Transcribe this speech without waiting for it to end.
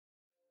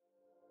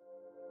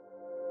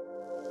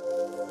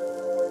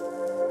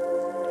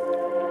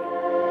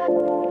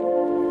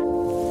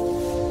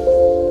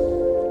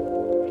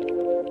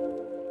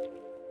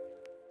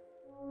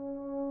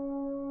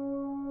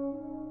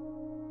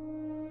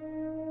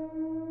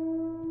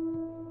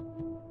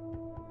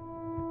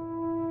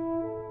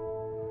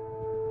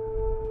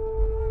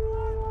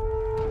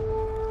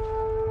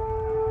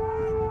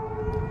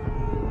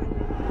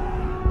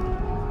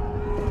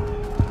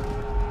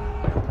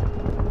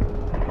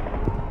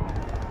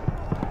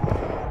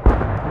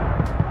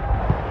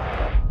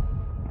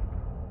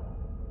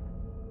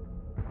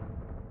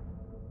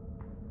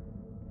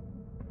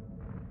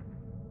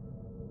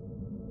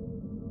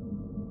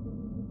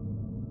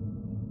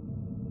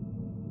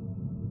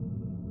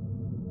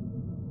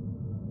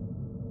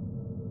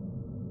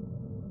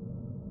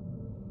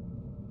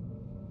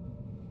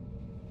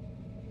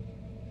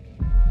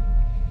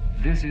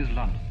This is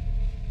London.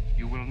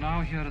 You will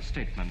now hear a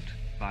statement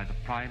by the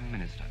Prime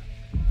Minister.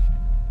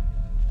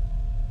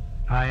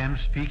 I am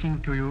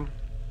speaking to you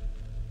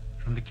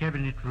from the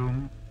Cabinet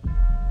Room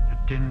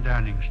at 10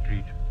 Downing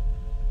Street.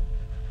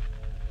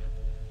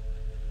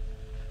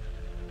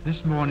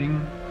 This morning,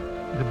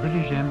 the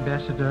British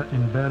ambassador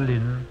in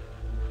Berlin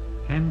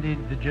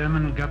handed the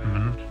German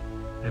government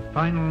a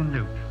final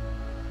note.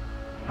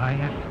 I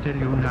have to tell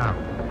you now.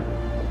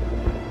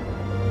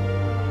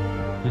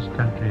 This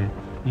country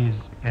is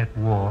at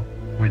war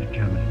with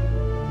Germany.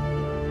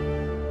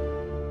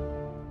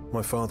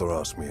 My father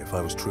asked me if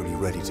I was truly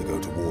ready to go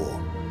to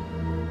war.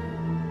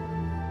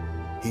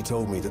 He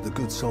told me that the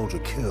good soldier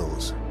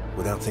kills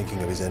without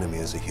thinking of his enemy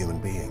as a human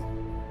being.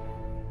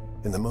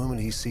 In the moment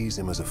he sees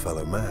him as a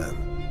fellow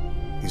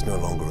man, he's no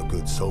longer a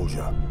good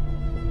soldier.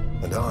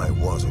 And I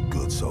was a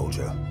good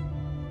soldier.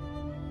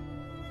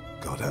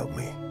 God help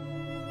me.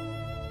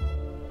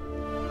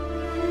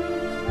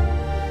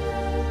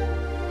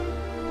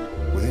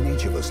 Within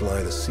each of us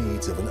lie the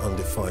seeds of an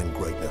undefined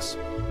greatness.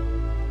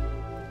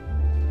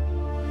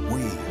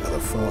 We are the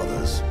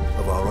fathers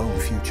of our own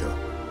future.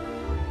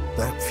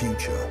 That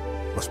future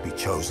must be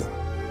chosen,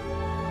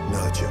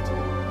 nurtured,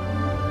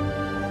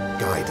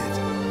 guided.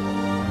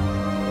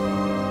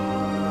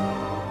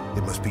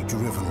 It must be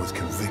driven with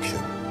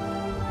conviction.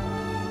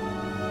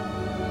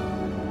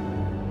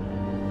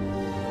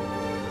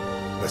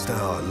 Lest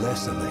our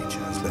lesser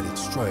natures let it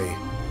stray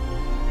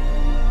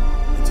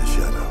into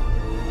shadow.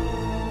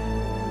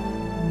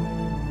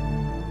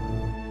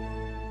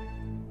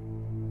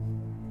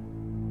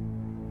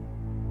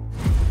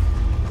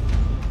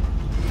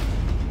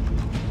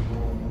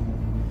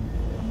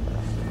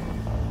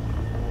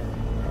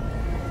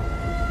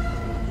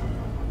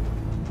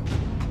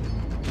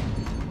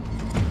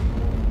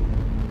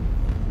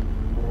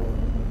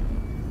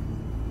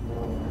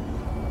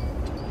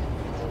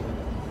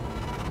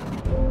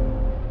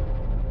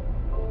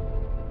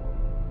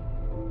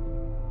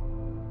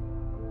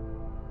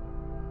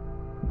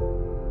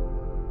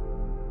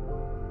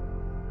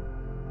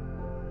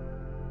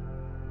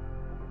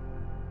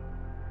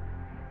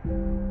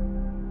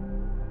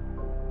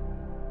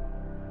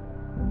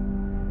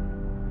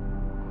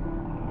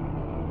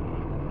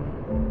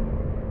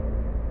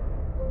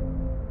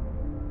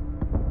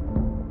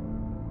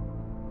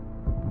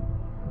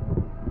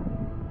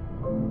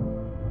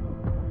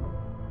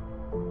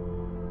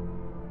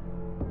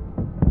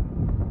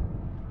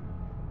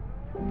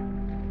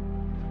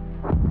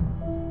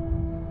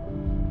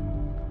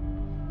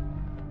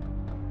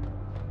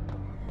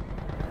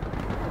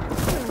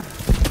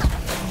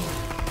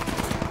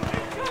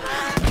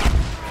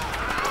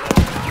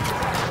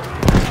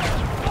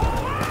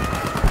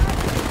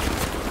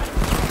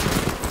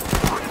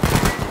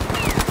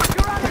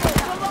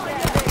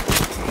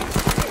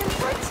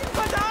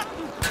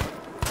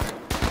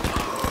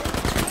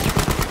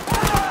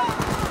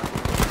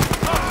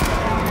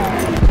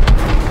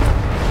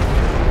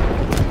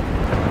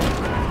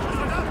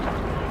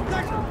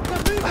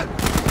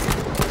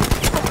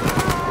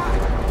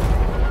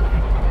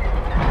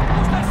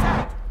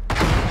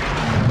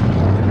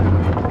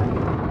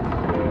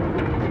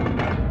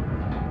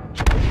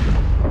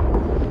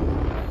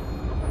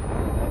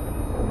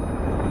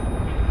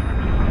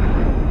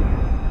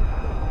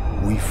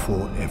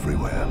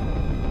 Everywhere,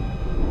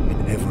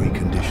 in every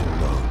condition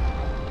known,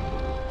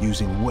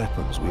 using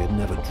weapons we had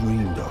never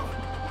dreamed of.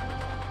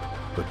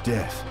 But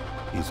death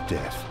is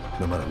death,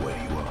 no matter where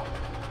you are.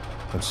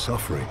 And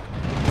suffering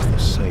is the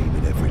same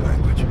in every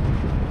language.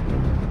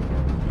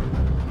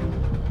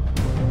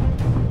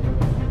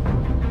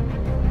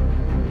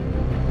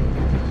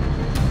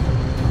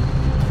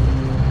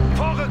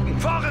 Vorrücken!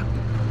 Vorrücken!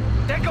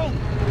 Deckung!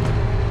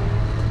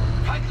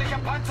 Feindlicher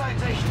Panzer in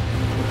Sicht!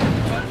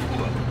 12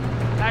 Uhr!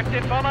 Bleibt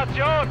in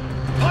Formation!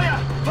 Feuer!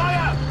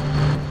 Feuer!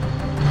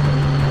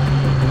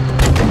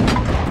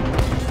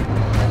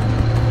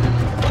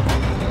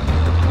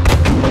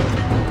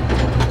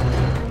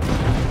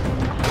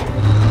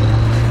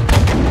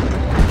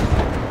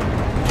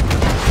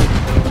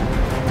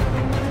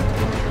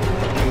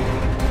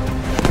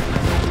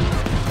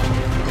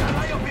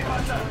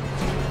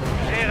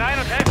 Geh rein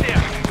und helft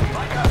dir!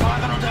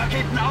 Weiterfahren und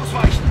Raketen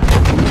ausweichen!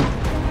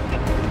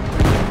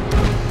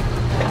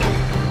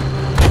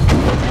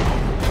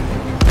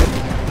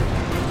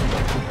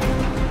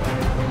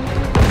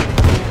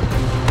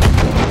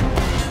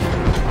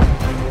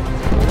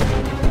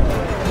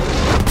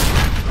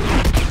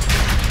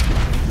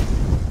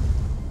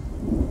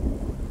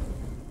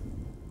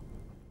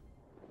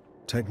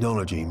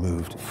 Technology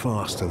moved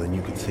faster than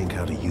you could think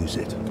how to use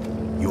it.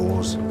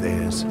 Yours,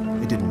 theirs,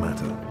 it didn't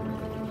matter.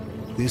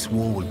 This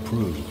war would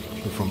prove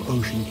that from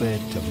ocean bed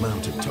to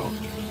mountaintop,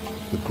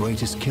 the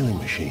greatest killing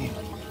machine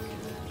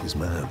is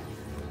man.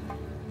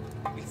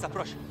 Il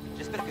s'approche.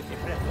 J'espère que t'es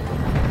prêt.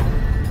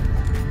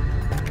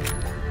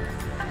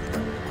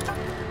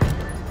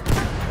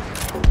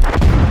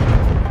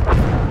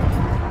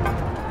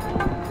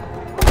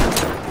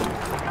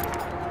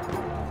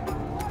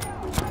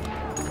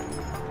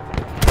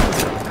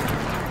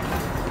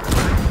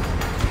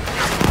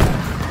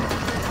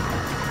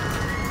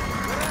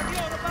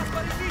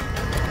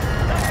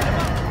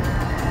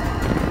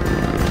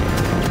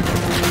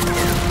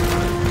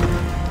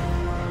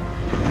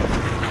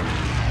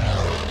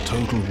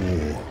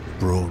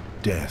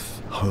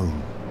 death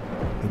home.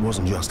 It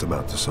wasn't just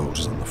about the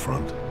soldiers on the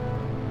front.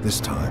 This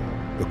time,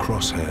 the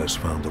crosshairs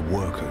found the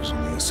workers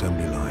on the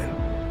assembly line.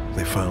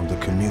 They found the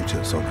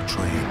commuters on the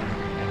train.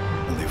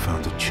 And they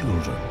found the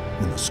children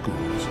in the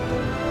schools.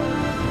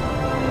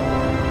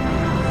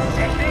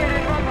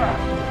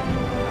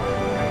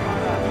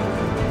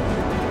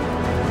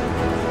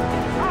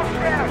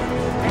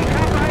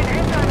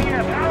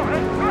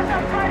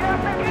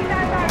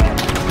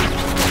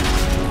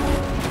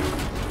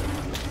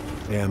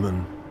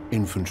 Airmen,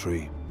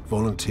 infantry,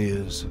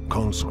 volunteers,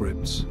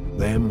 conscripts,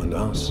 them and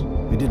us.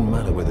 It didn't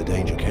matter where the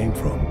danger came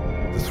from.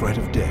 The threat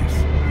of death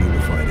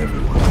unified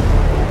everyone.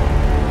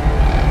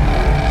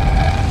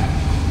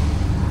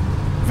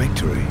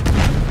 Victory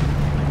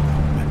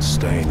meant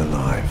staying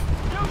alive.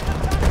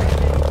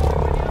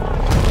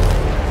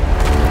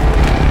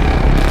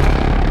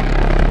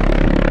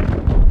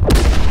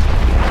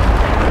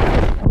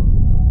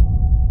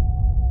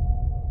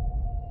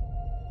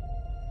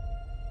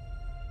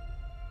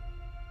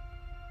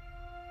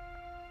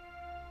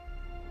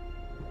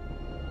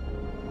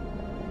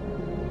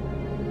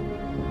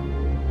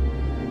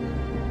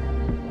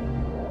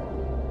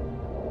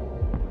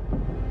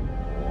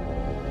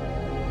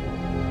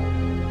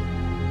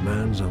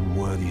 Man's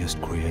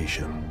unworthiest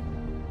creation.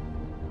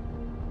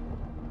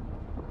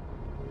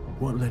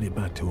 What led it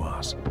back to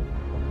us?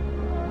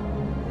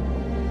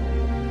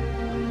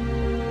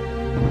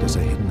 Does a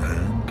hidden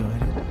hand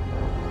guide it?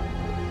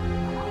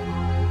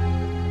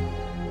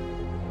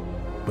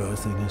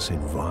 Birthing us in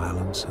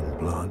violence and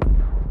blood?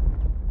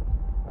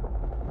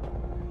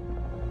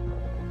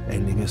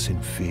 Ending us in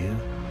fear?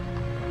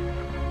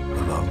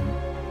 Alone?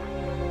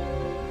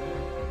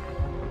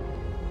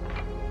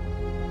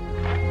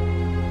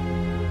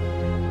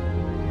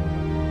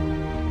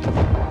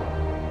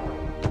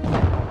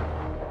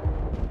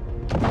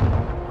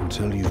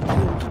 Until you've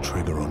pulled the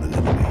trigger on an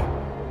enemy,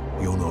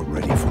 you're not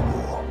ready for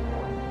war.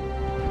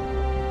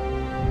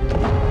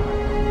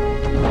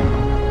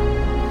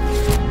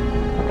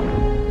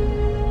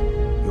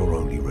 You're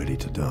only ready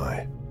to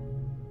die.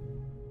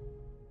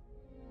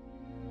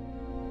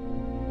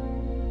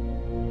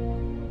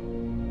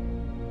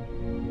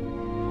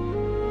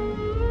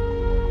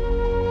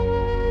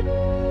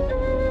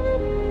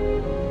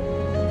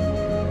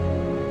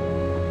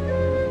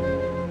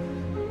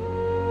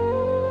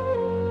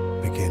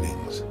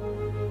 Beginnings.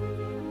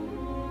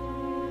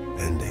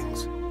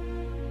 Endings.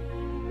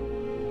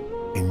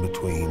 In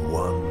between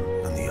one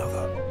and the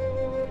other.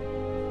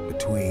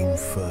 Between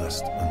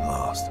first and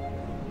last.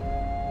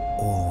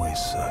 Always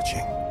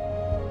searching.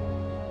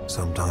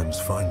 Sometimes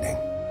finding.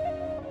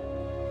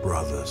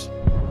 Brothers.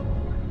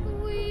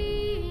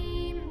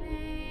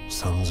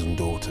 Sons and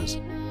daughters.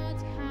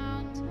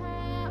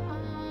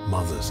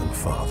 Mothers and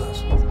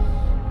fathers.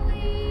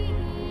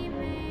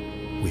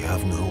 We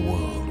have no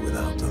world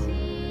without them.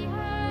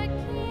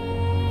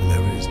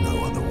 There is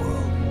no other world.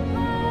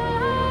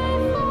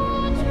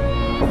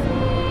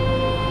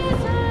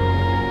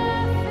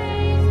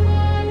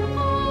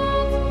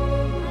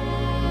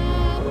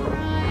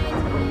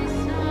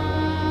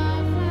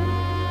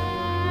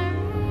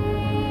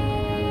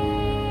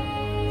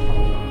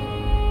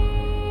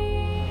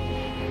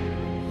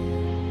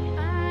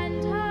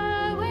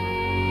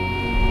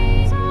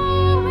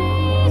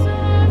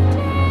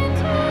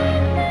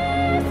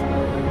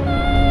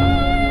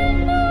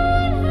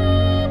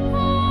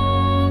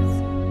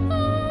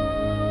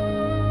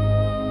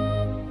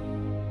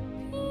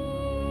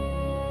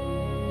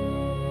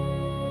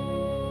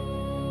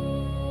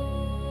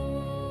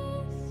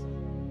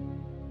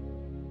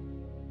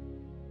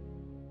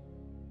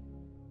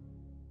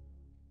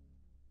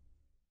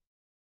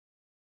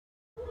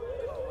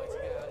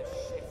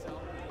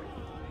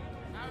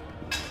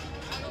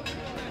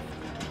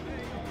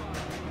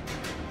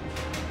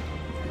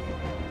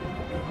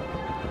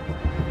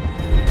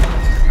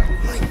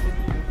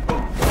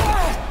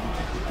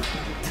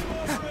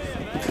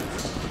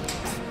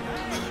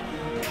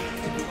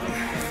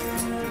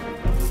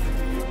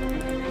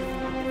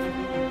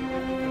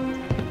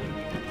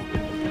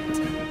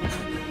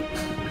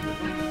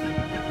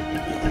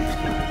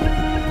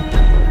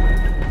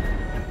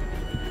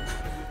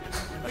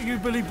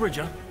 Billy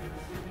Bridger?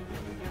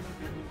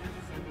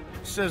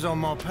 Says on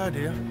my pad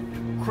here,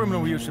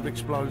 criminal use of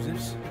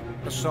explosives,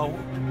 assault,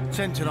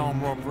 attempted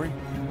armed robbery,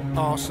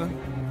 arson,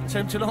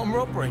 attempted armed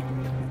robbery.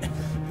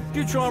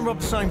 Did you try and rob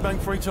the same bank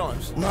 3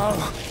 times? No.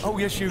 Oh,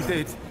 yes, you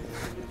did.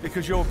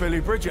 Because you're Billy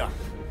Bridger.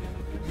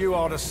 You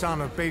are the son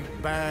of big,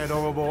 bad,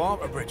 horrible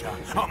Arthur Bridger.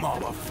 I'm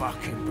Arthur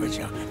fucking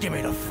Bridger. Give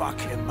me the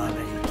fucking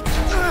money.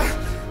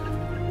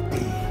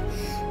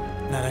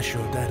 Now that's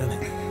your dad,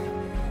 isn't it?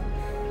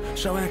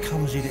 So how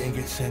comes he didn't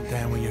get sent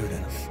down with you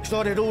then? Because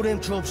I did all them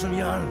jobs on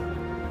your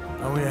own.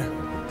 Oh, yeah?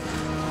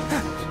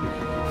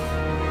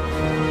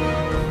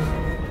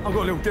 I've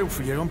got a little deal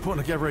for you. I'm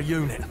putting together a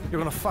unit.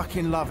 You're gonna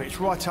fucking love it. It's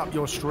right up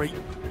your street,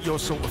 your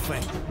sort of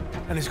thing.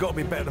 And it's got to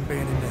be better than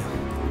being in there.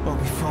 I'll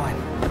be fine.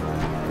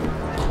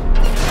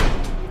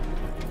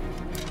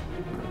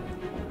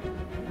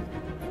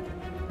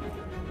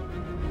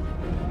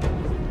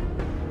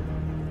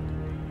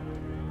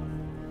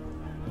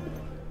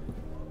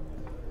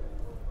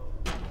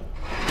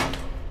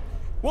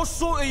 What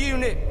sort of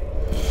unit?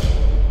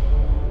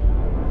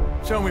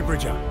 Tell me,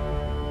 Bridger,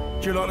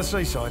 do you like the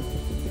seaside?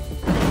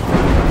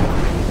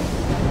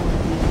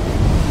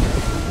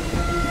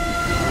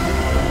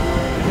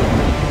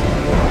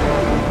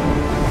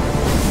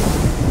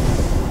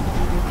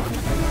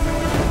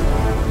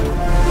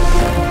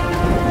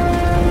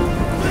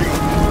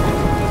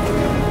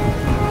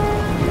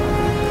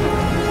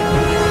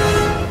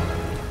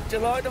 Do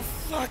you like the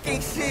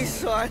fucking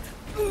seaside?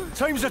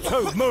 Teams of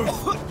two, move!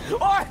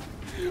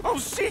 I'm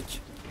sick!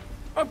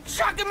 I'm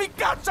chucking me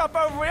guts up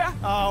over here!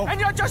 Oh. And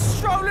you're just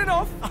strolling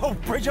off! Oh,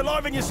 Bridger,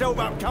 liven yourself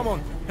up, come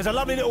on. There's a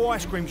lovely little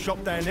ice cream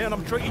shop down there and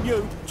I'm treating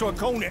you to a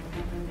cornet.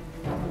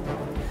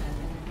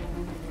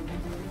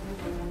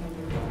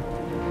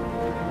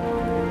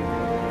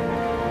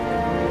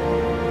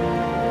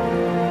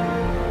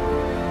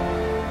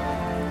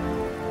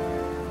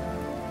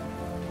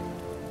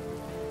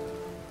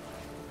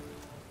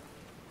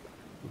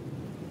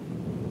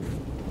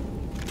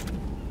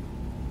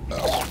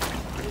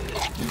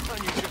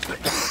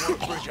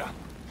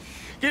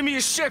 Give me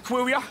a sec,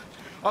 will ya?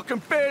 I can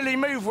barely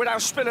move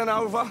without spilling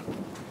over.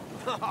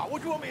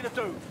 What do you want me to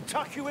do?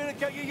 Tuck you in and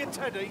get you your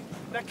teddy?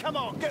 Now come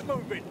on, get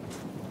moving.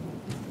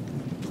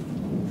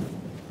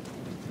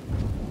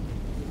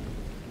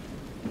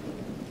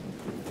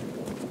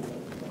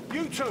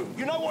 You two,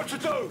 you know what to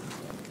do.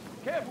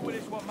 Careful with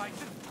this one,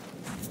 Mason.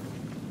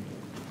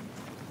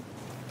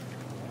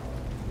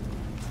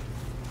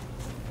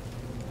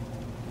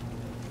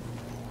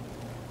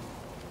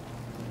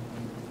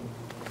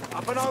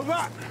 Up and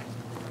over.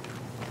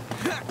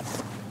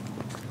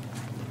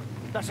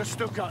 That's a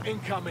Stuka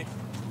incoming.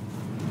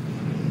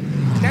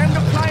 Them the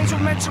planes were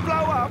meant to blow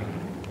up?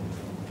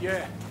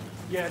 Yeah,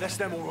 that's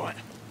them all right.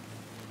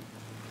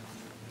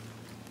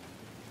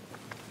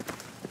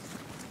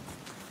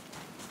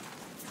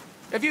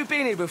 Have you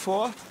been here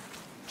before? Do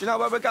you know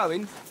where we're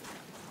going?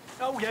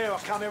 Oh yeah, I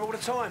come here all the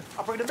time.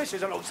 I bring the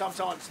missus along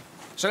sometimes.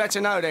 So that's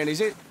a no then, is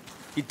it?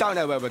 You don't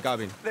know where we're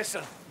going?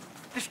 Listen,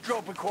 this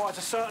job requires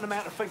a certain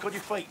amount of think on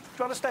your feet. Do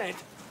you understand?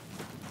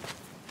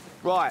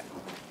 Right.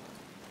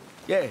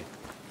 Yeah.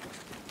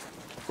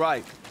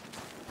 Great.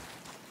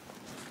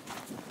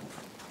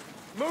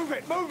 Move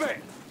it, move it!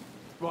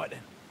 Right then.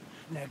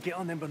 Now get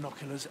on them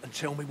binoculars and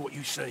tell me what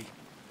you see.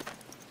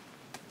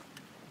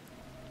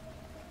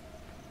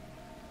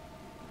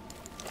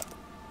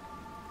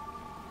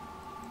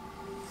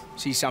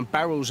 See some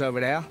barrels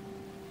over there?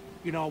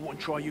 You know I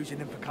wouldn't try using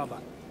them for cover.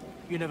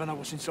 You never know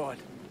what's inside.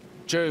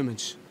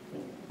 Germans.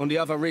 On the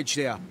other ridge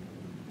there.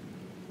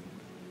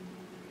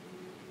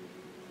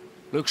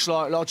 Looks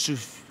like lots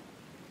of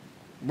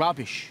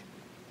rubbish.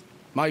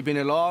 Maybe an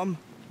alarm?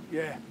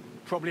 Yeah,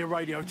 probably a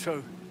radio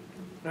too.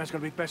 Now it's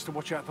going to be best to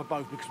watch out for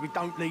both because we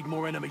don't need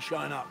more enemies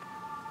showing up.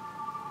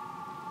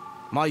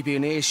 Maybe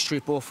an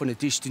airstrip off in the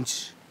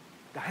distance.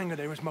 The hangar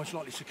there is most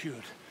likely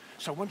secured.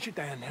 So once you're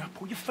down there,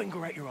 pull your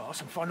finger out your ass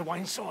and find a way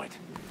inside.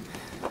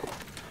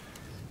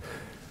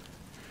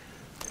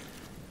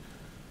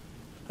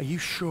 Are you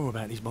sure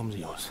about these bombs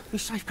of yours?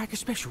 These safe pack of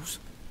specials?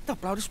 They'll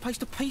blow this place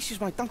to pieces,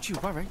 mate, don't you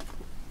worry.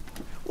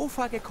 What if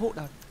I get caught,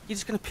 though? You're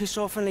just gonna piss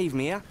off and leave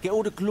me here? Get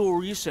all the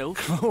glory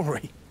yourself?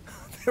 Glory?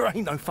 There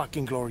ain't no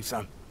fucking glory,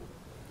 son.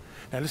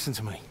 Now listen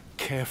to me,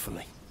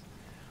 carefully.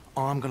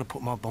 I'm gonna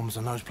put my bombs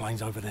on those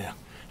planes over there,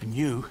 and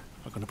you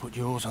are gonna put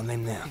yours on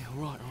them there. Yeah,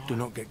 all right. Do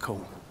not get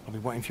caught. I'll be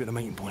waiting for you at the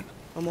meeting point.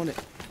 I'm on it.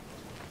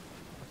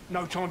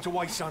 No time to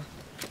waste, son.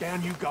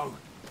 Down you go.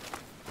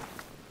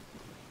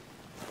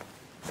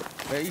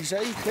 Easy,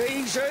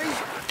 easy.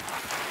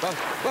 Whoa,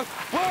 whoa,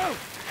 whoa!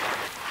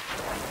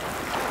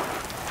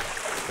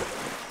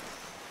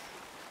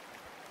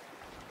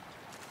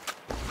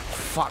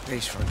 Fuck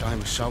this for a game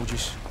of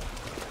soldiers.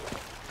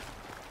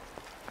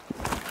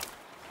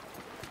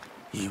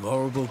 You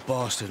horrible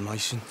bastard,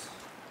 Mason.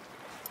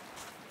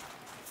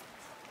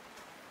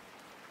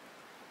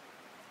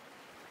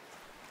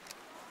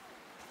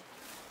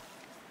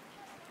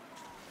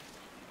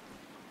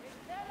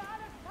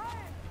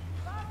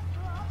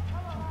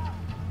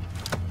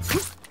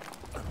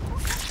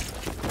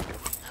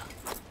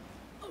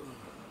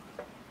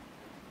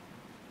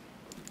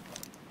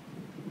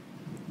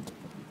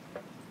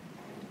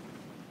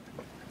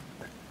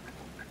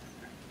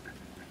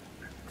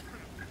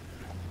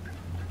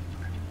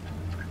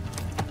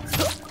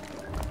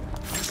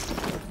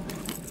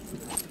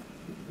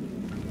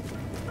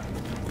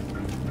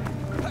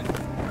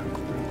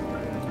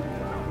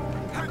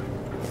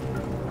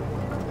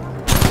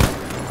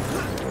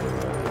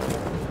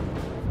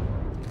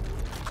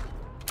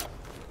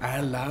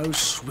 Hello,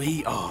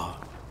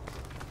 sweetheart.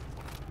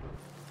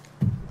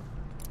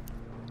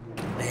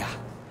 There.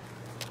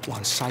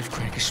 One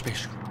safecracker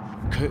special,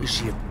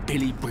 courtesy of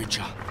Billy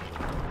Bridger.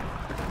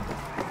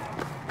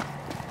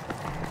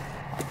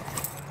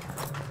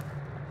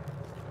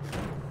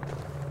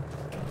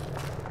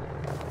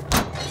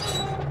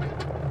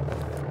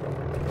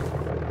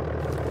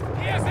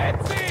 Hier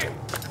sind sie!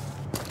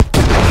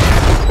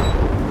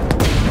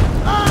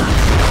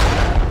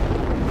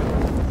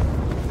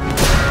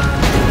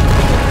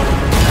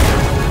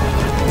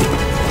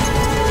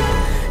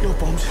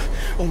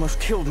 almost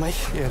killed me.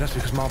 Yeah, that's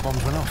because my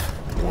bombs went off.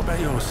 What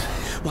about yours?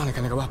 Mine are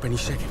gonna go up any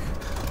second.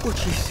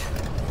 Watch this.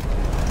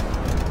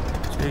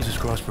 Jesus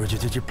Christ, Bridget,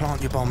 did you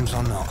plant your bombs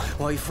or not?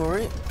 Wait for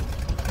it.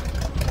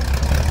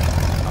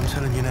 I'm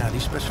telling you now,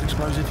 these special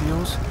explosives of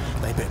yours,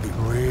 they better be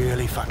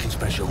really fucking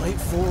special. Wait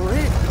for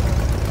it.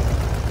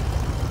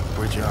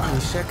 Bridget. Any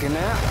second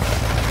now.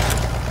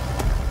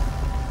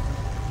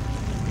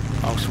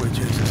 Oh, sweet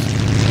Jesus.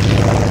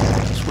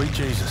 Sweet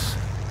Jesus.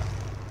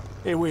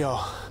 Here we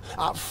are,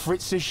 up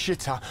Fritz's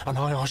shitter, and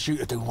I ask you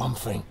to do one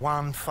thing.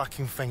 One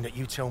fucking thing that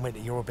you tell me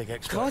that you're a big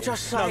expert Can I in.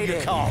 just say No, you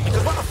that? can't,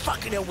 because what the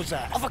fucking hell was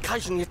that? I've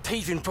occasionally had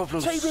teething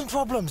problems. Teething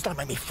problems? Don't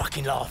make me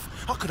fucking laugh.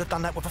 I could have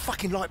done that with a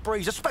fucking light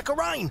breeze, a speck of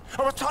rain,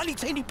 or a tiny,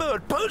 teeny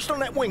bird perched on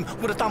that wing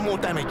would have done more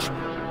damage.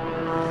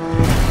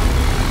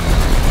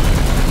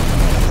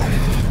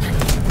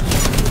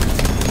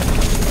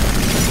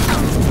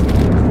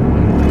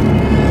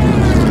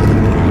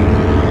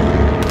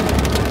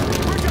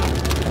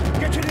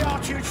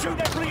 Shoot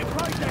that bleeding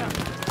plate down.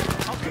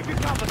 I'll keep you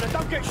covered, then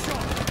don't get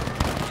shot.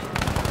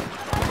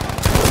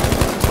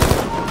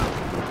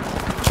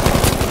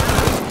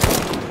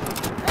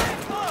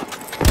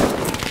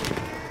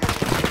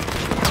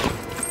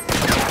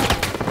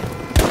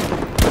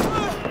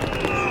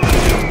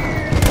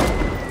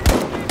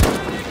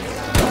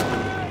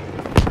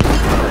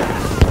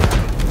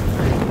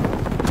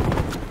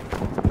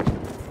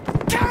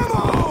 Come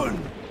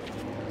on!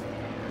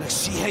 Let's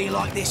see how you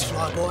like this,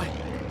 flyboy.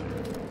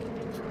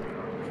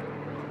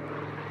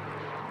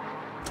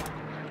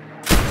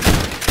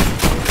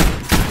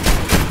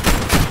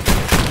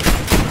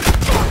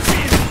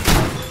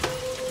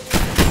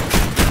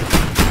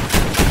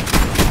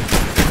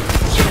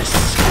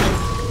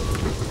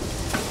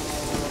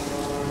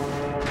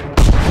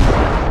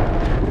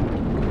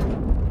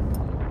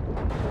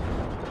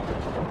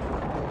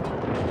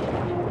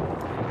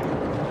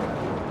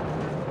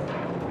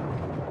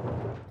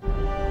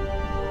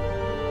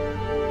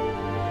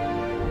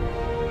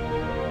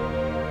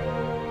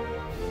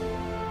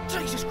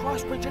 Jesus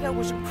Christ, Bridget, that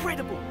was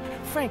incredible.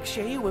 Thanks,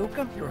 yeah, you're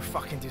welcome. You're a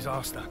fucking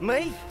disaster.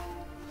 Me?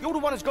 You're the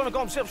one who's gonna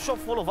got himself shot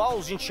full of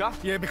holes, ain't ya?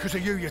 Yeah, because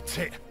of you, you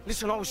tit.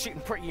 Listen, I was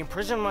sitting pretty in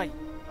prison, mate.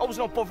 I was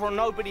not bothering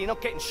nobody and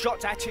not getting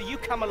shots at you. You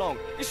come along.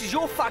 This is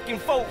your fucking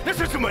fault.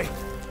 Listen to me.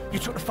 You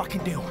took the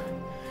fucking deal.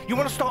 You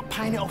want to start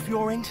paying it off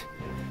your end?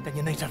 Then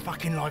you need to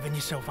fucking liven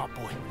yourself up,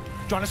 boy.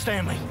 Do you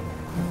understand me?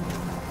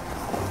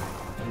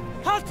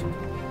 Halt!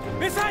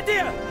 Wer seid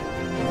ihr?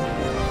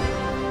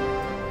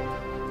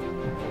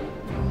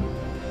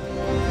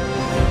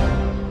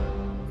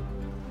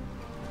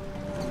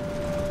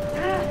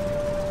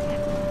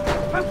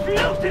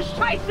 Verfluchte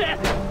Scheiße!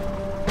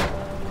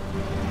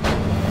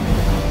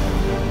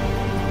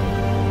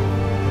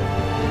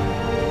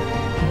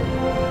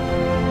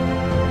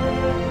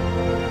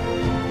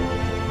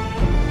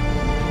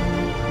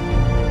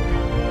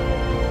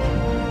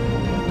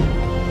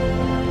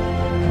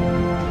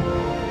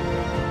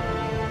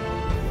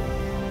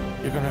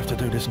 You're gonna have to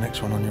do this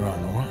next one on your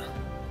own, all right?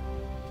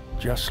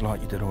 Just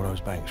like you did all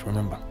those banks,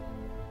 remember?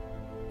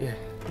 Yeah.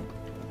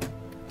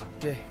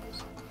 Yeah.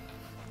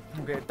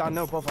 I'll get it done,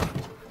 no bother.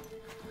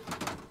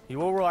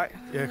 You all right?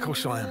 Yeah, of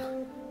course I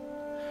am.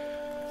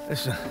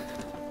 Listen.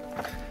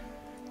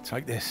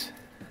 Take this.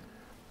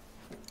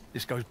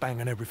 This goes bang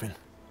on everything.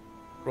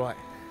 Right.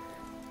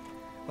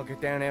 I'll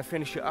get down there,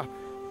 finish it up.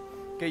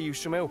 Get you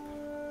some help.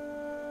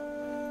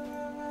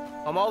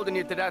 I'm holding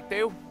you to that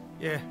deal.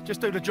 Yeah,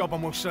 just do the job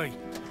and we'll see.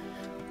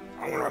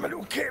 I want to have a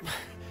little kip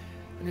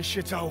in this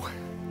shithole.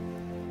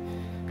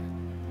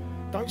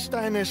 Don't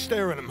stand there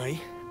staring at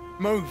me.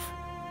 Move.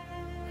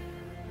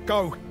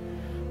 Go.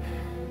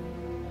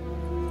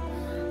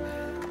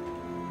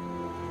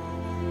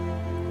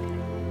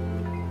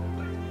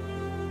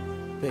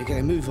 Better get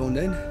a move on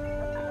then.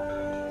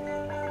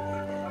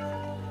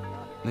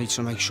 Need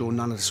to make sure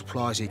none of the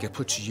supplies here get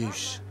put to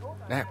use.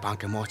 That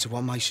bunker might have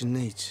what Mason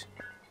needs.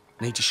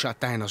 Need to shut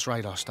down those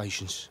radar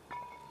stations.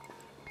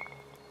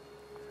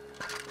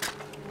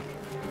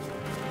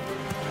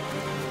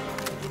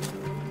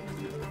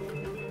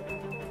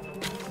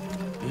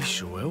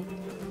 This will help.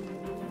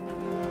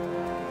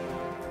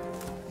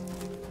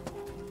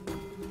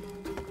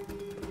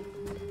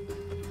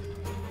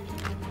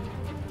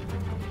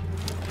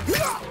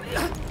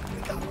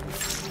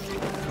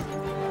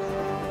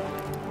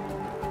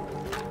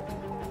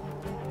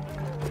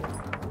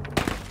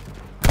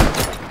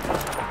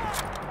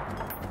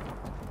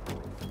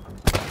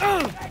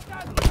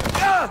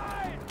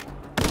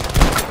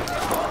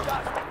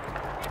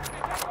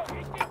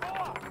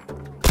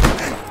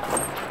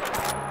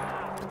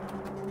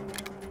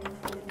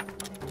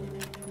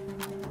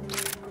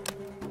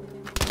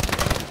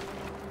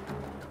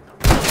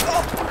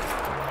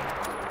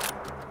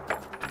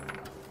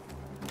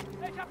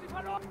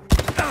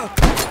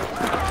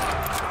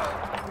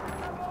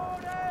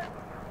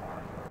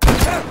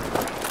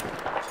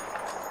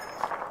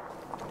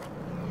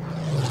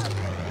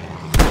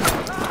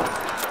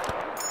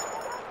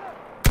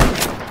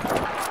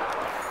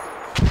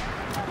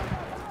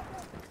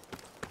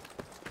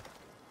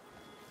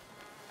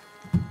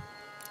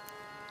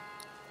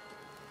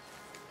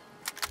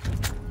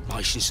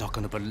 Nation's not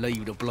gonna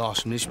believe the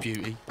blast from this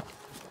beauty.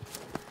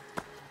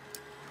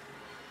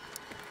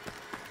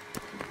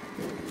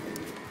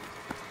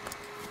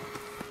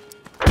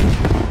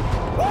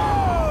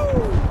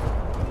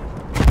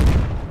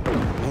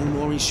 No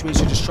more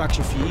instruments of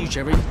destruction for you,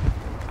 Jerry.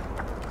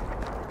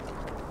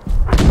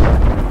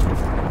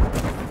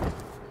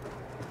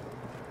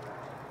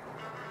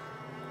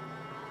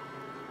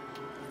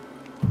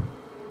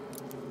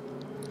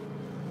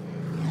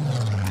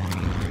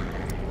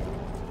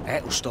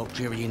 That'll stop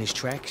Jerry in his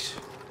tracks.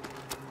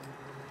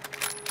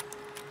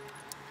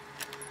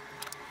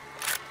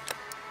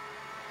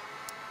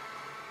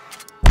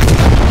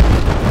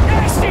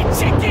 Nasty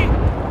chicken!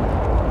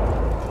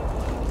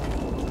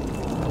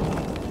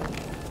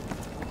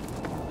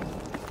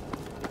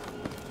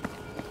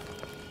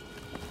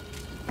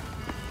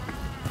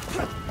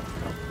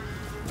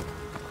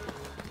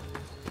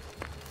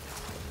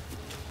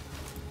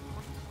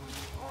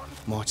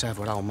 Might have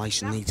what old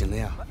Mason needs in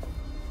there.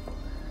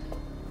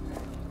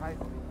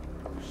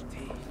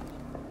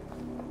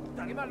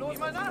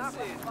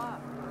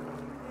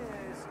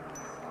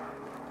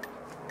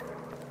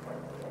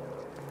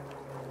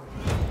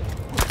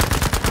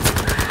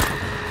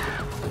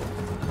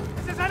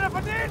 Ist das einer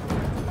von denen?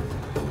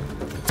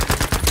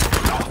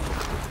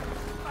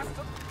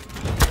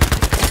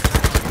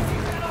 Sie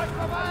sind euch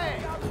vorbei!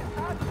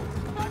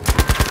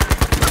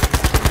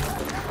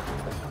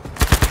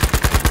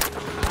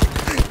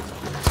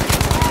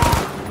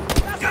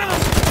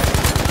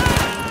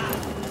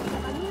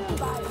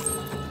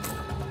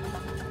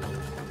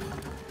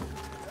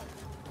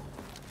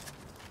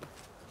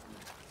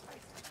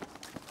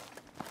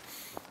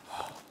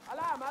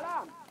 Alarm,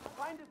 Alarm!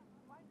 Feinde!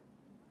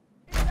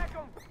 In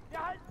Deckung! Wir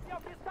halten sie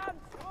auf Distanz!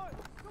 Jawohl!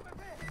 Zu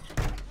Befehl!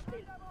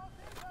 Steht aber auf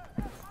Hilfe!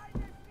 Der Feind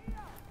ist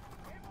hier!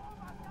 Im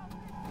Oberst auf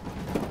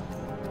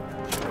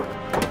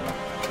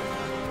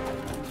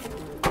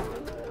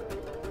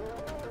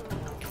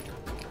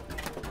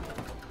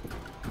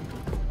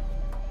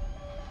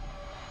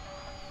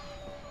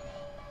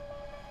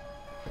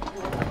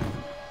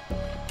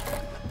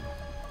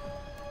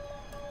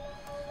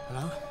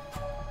Hello?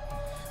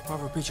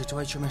 Brother Bridger to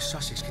HMS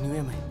Sussex, can you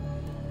hear me?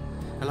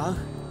 Hello?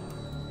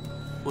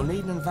 We'll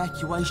need an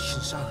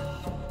evacuation, so,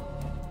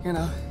 you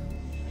know,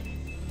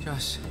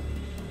 just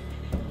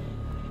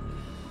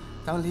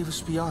don't leave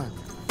us behind.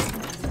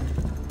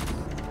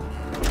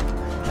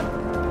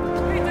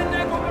 Bitte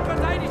Deckung und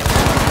verteidigt!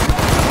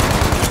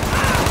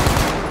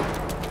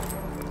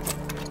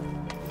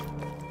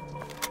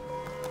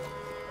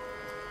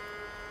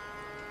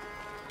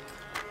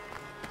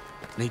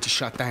 Need to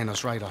shut down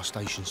those radar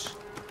stations.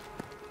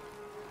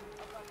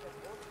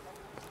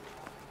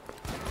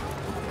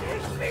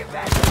 Ich bin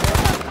weg!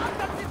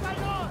 Verdammt, sie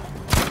verloren!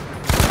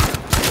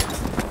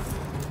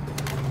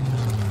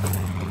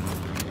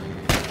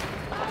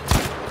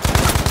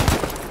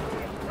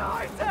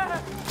 Leute!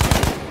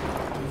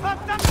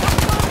 Verdammt!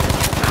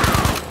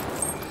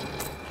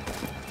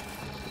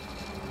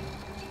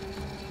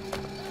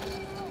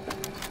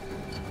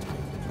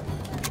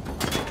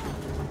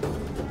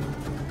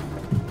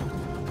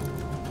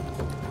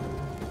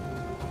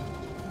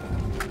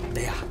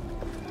 There.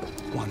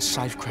 One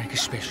safecracker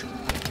special,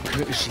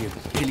 courtesy of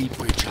Billy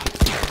Bridger.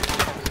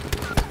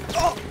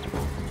 Oh!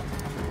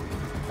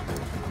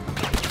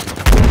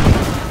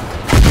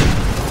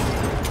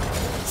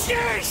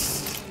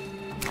 Yes!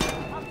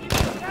 Habt ihr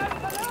den Kerl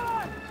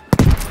verloren?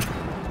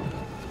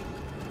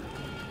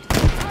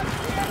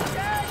 Habt ihr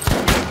den?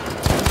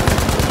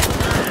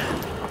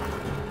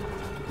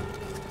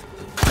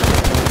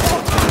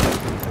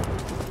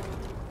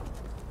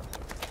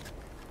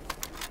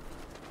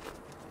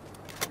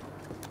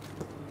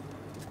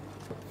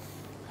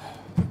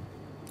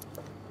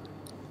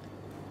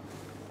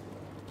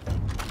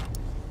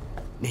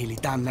 Nearly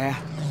done there.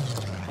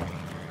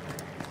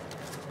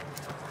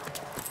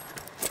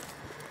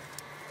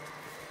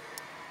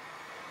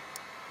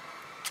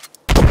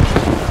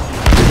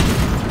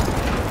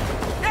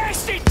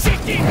 Nasty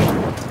chicken!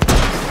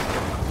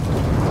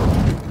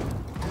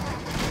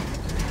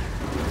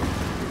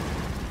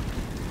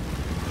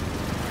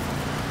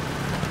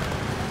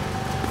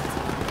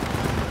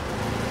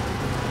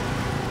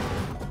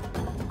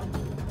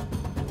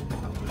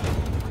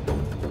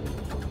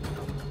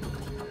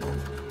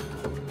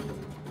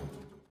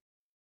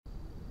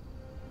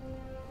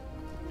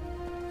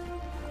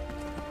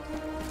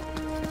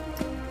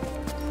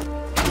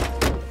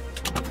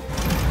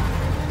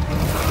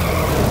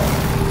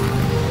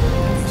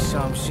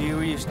 Some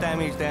serious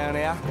damage down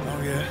there.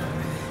 Oh, yeah?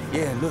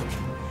 Yeah, look,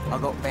 I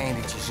got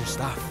bandages and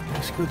stuff.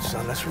 That's good,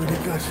 son. That's really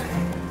good.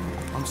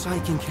 I'm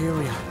taking care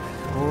of you,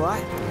 all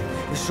right?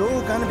 It's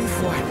all gonna be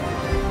fine.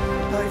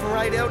 Not even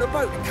radioed a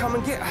boat to come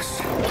and get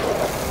us.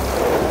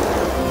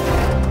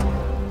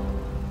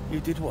 You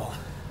did what?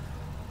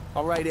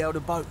 I radioed a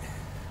boat.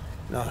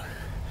 No.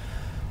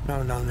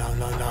 No, no, no,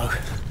 no, no.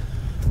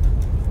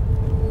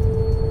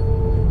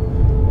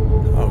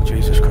 Oh,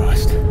 Jesus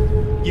Christ.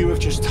 You have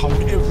just told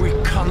every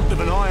cunt of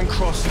an Iron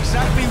Cross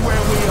exactly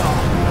where we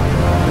are.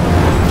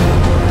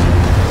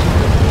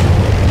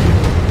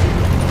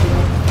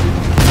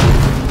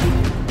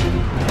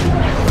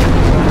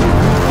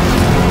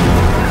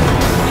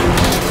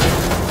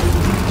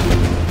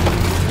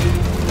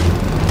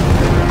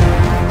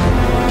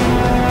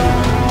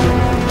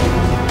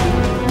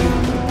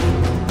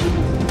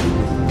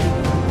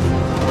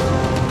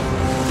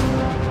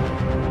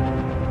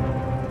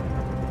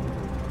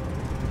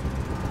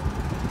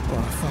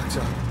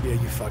 Yeah,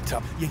 you fucked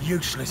up. You're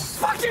useless.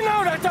 Fucking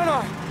know that, don't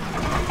I?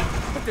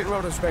 I did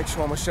roll those bags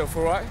for myself,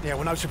 all right? Yeah,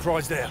 well, no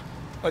surprise there.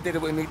 I did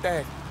it with me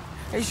dad.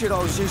 He said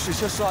I was useless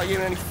just like you,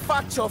 and then he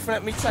fucked off and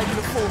let me take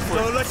the fall for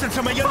it. So listen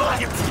to me, you're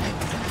not...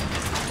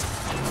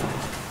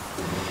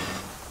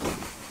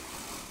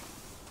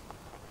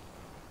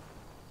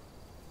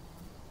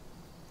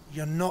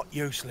 You're not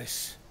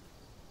useless.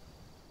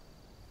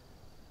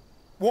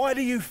 Why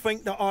do you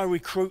think that I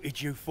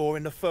recruited you for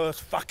in the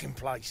first fucking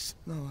place?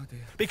 No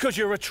idea. Because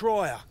you're a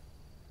trier.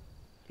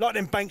 Like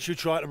them banks you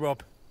tried to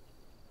rob.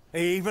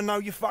 Even though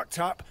you fucked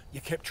up,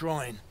 you kept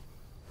trying.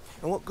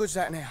 And what good's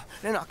that now?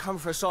 Then I come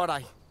for a side,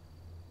 eh?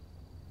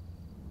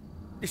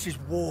 This is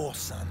war,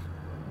 son.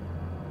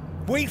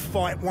 We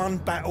fight one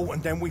battle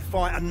and then we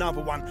fight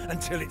another one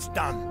until it's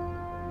done.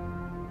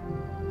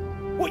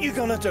 What you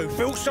gonna do?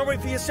 Feel sorry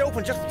for yourself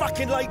and just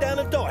fucking lay down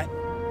and die?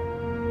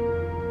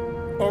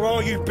 Or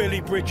are you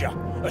Billy Bridger,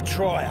 a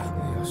trier?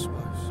 Yeah, I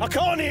suppose. I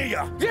can't hear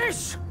you!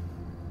 Yes!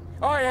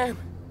 I am.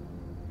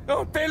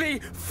 Oh, Billy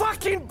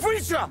fucking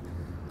Bridger!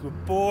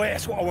 Good boy,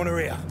 that's what I want to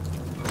hear.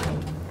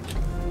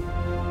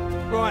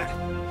 Right,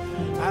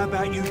 how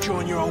about you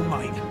join your old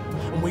mate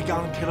and we go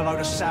and kill a load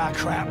of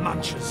sauerkraut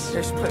munchers?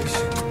 Yes, please.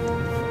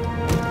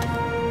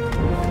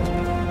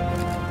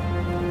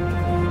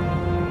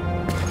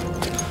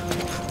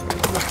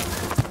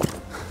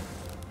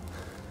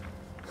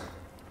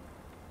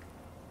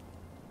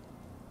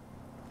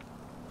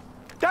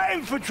 That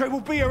infantry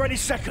will be here any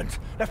second.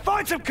 Now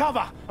find some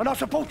cover and I'll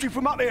support you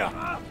from up here.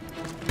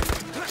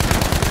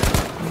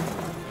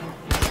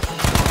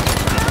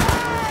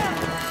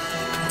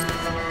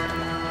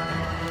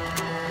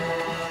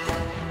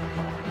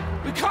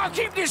 We can't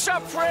keep this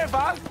up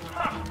forever.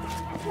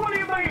 What do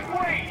you mean,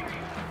 we?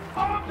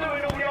 I'm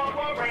doing all the hard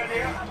work around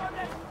here.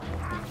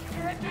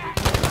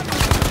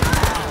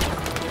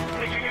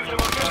 Need to use my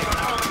gun and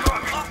hold the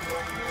clock.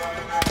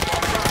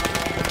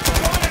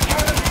 Why the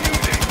cannons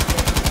music?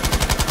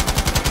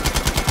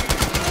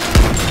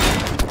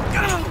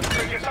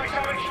 Did you say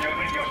something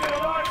stupid? You're still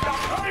alive, son,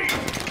 please!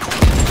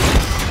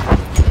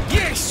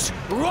 Yes!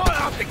 Right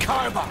up the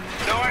cobra!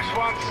 Nice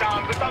one, son,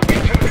 but don't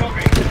get too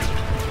cocky.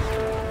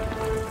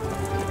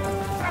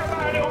 How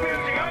about a little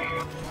music, eh?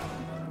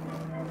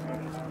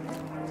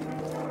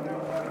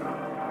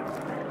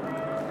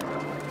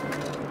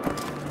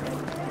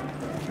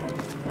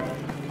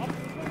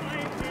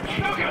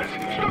 Snookers!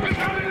 Snookers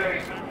coming in!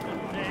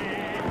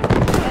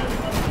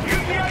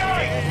 UTLA!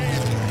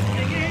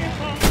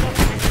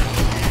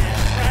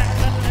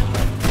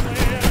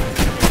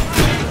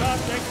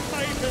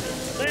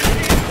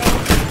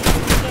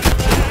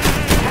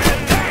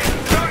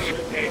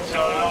 It's a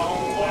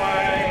long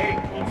way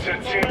to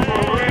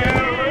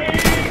Tipperary.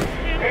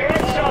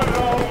 It's a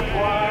long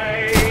way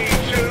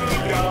to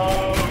go.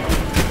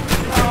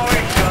 Oh,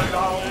 it's a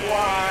long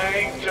way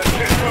to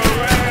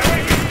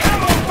Tipperary.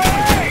 Come on,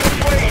 babe,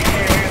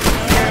 sweetest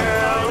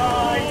girl I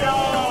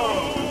know.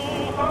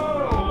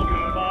 Oh,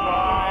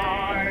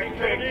 goodbye,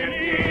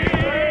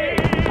 Piccadilly.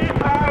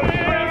 I'll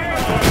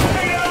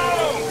see you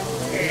home.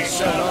 It's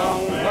a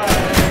long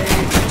way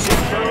to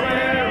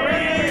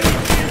Tipperary.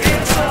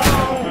 It's a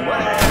long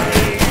way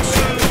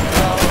to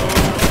go.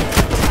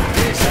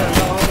 It's a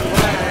long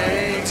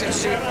way to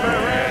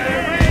Tipperary,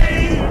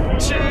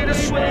 to the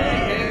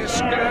sweetest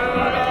girl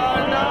I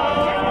know.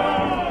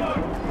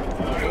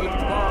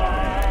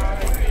 Goodbye.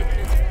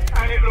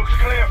 And it looks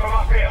clear from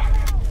up here.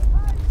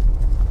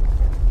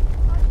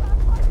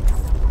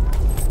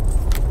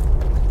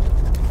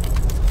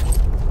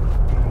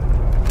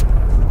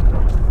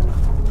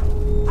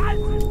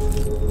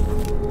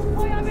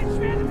 Feuer mit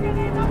schweren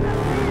Geräten auf das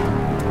Ziel!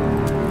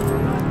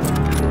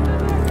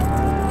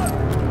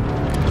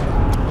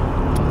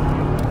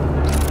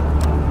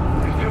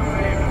 It's too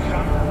late,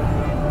 son.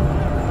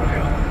 Look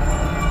here.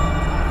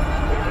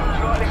 It looks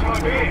like this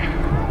might be it.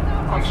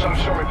 I'm so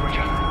sorry,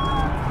 Bridger.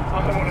 I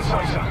don't want to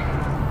say so.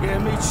 Yeah,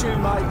 me too,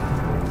 mate.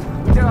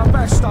 We did our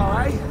best, though,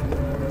 eh?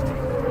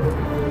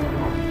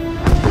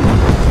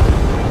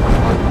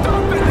 I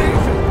don't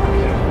believe it!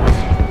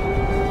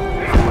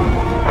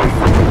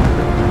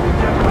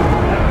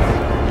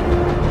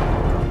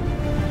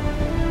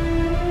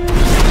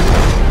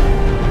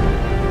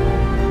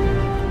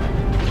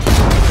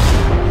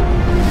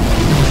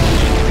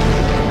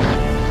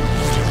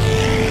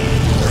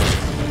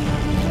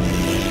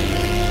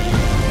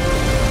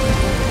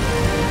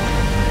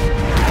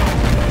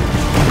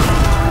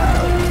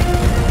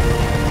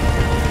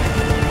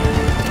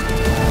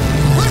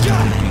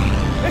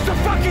 It's a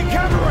fucking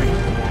cavalry!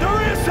 They're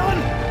here, son!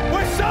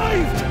 We're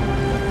saved!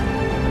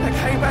 They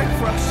came back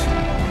for us.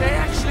 They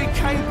actually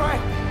came back.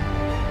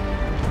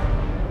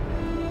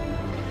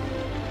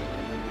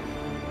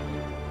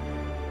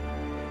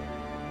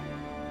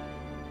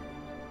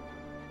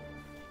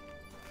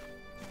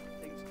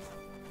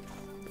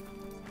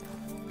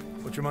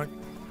 What you mean?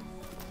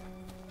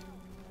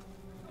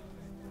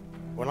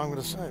 Well, I'm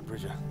gonna say it,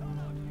 Bridger.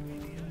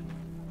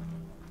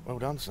 Well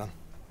done, son.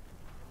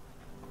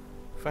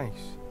 Thanks.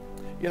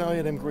 You know,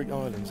 yeah, them Greek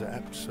islands are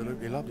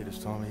absolutely lovely this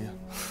time of year.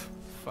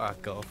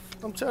 Fuck off.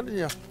 I'm telling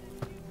you.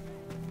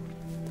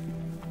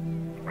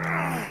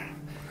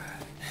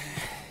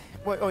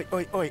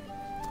 Wait.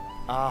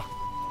 Ah,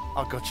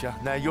 I got you.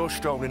 Now you're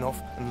strolling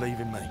off and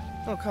leaving me.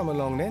 I'll come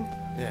along then.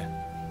 Yeah.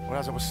 Well,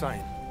 as I was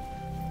saying,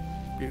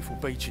 beautiful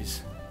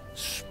beaches,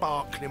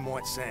 sparkling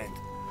white sand,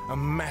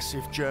 and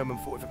massive German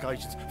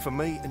fortifications for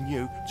me and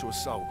you to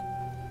assault.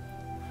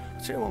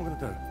 I'll tell you what I'm going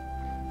to do.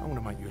 I want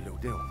to make you a little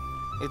deal.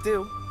 A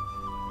deal?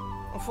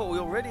 I thought we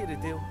already had a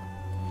deal.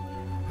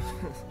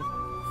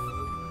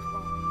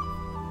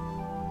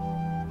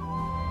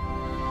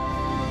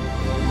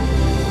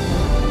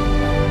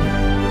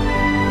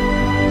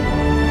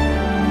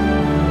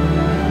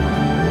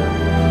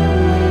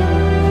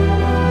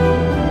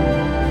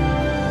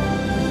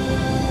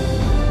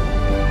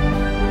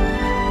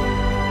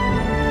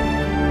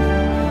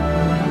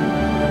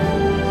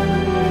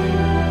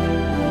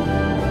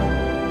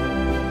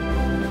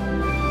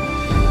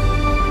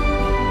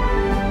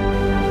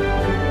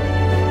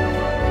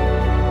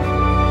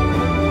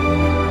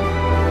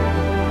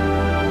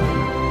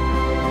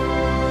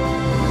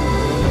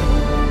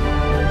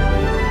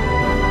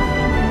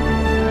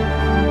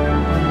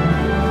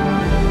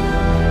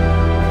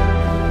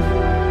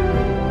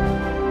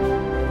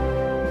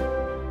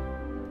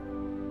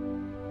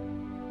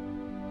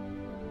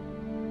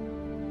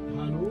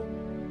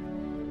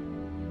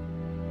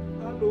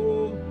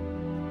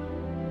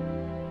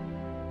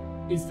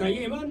 Ist da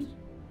jemand?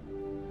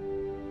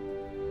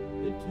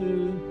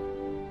 Bitte.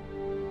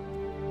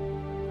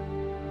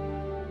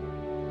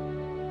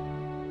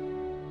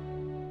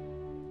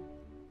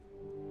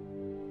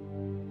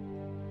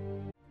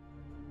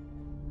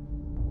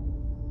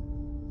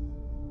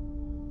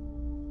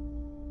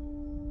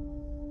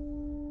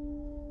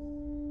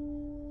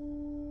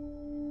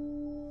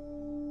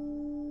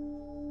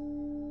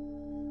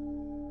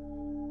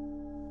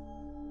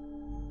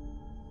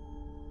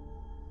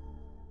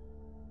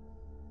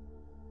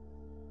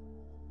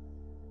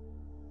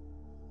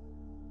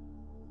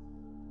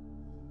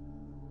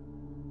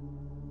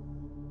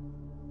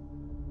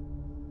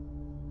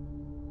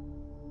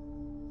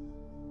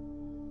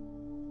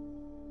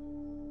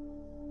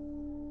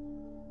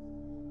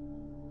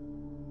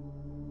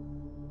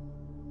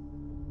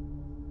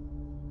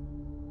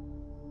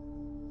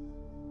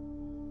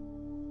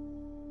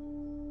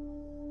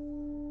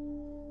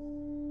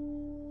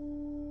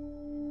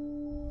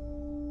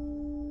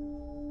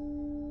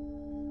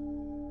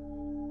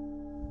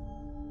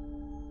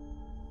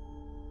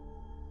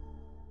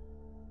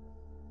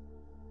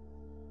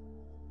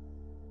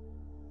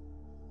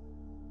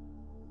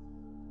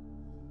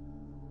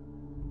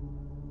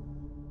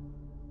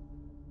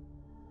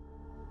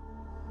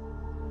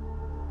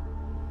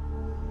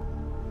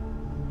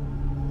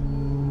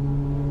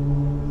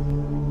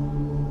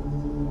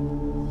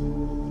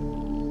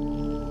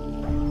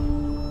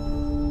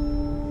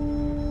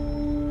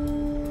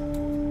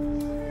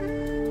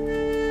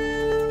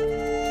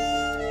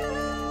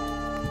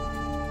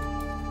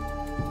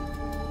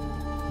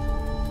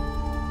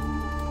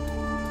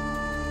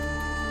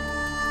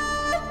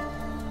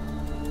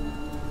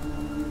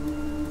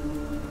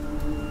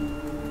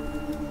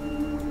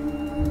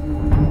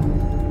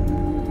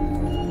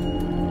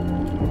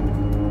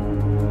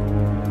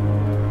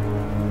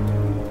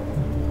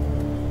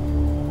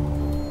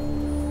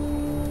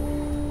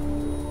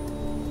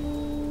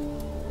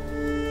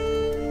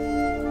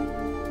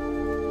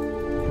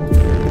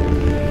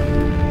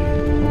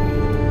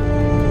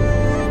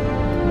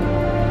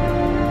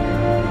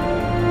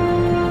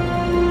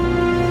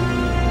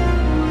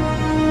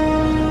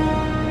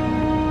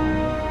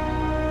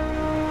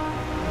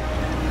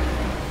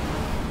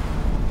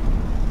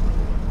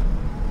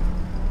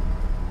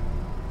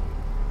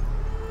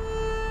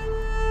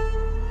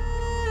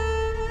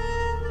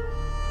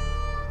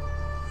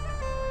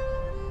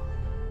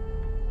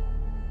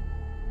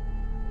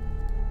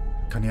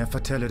 Kan jeg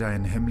fortelle deg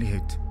en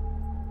hemmelighet?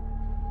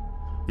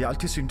 Jeg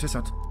alltid syntes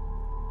at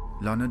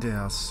landet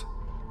deres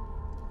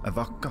er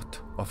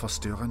vakkert og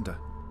forstyrrende.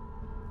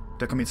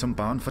 Da jeg kom hit som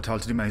barn,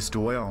 fortalte de meg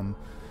historier om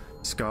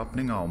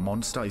skapninger og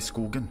monster i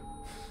skogen.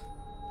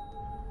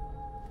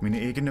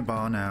 Mine egne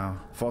barn er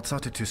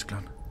fortsatt i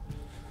Tyskland.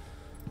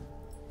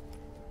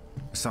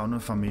 Jeg savner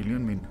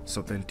familien min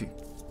så veldig.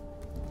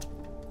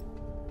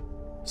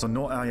 Så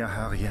nå er jeg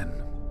her igjen.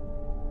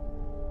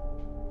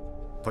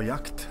 På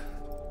jakt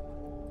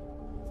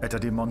etter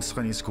de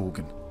monstrene i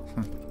skogen.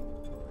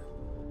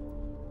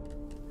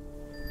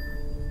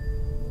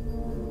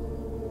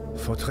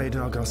 For 3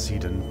 dager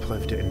siden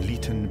prøvde en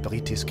liten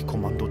britisk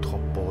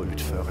kommandotropp å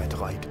utføre et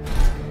raid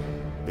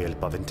ved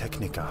hjelp av en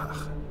tekniker her.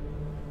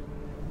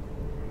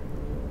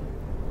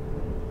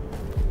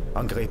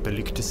 Angrepet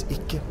lyktes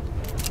ikke.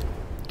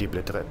 De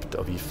ble drept,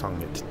 og vi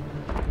fanget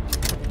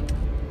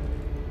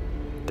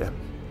dem.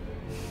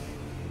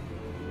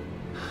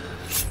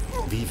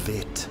 Vi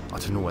vet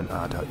at noen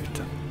er der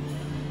ute.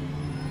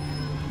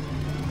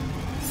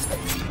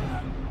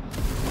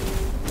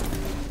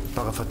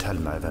 Bare fortell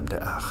meg hvem det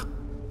er.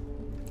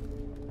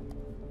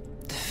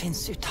 Det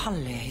finnes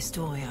utallige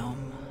historier om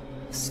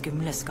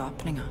Skumle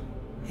skapninger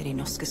i de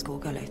norske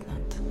skoger,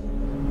 løytnant.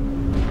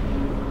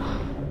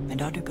 Men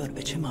det du burde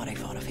bekymre deg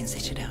for, det finnes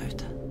ikke der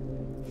ute.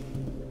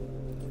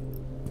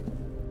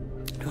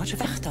 Du har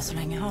ikke vært der så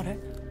lenge, har du?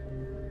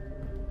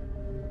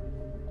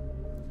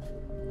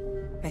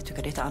 Vet du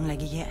hva dette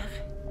anlegget gjør?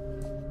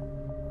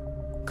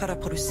 Hva det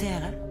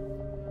produserer?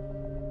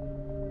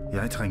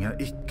 Jeg trenger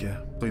ikke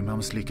bry meg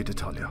om slike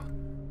detaljer.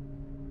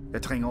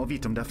 Jeg trenger å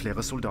vite om det er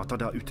flere soldater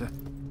der ute.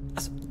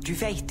 Altså, du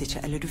vet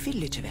ikke, eller du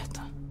vil ikke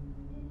vite.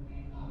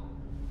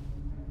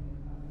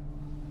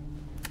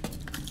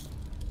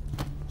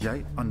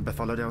 Jeg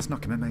anbefaler dere å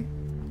snakke med meg.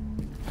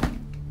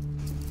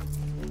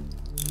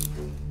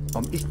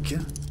 Om ikke,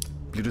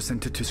 blir du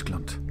sendt til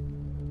Tyskland.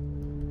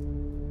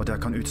 Og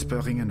der kan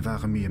utspørringen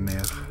være mye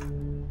mer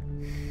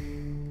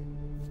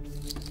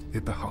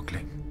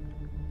ubehagelig.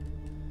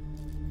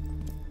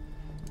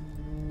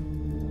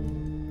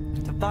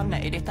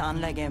 Vannet i dette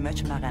anlegget er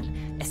mye mer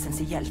enn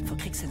essensielt for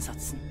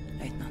krigsinnsatsen,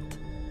 løytnant.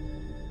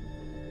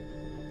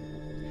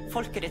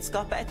 Folket ditt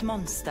skaper et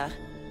monster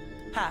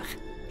her,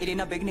 i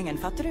denne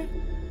bygningen, fatter du?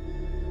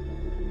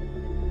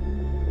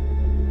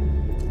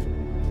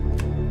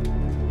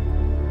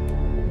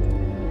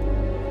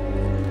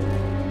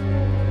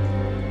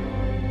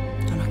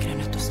 Da er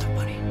noen nødt til å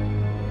stoppe dem.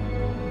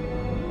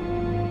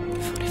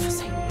 Før det er for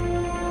sent.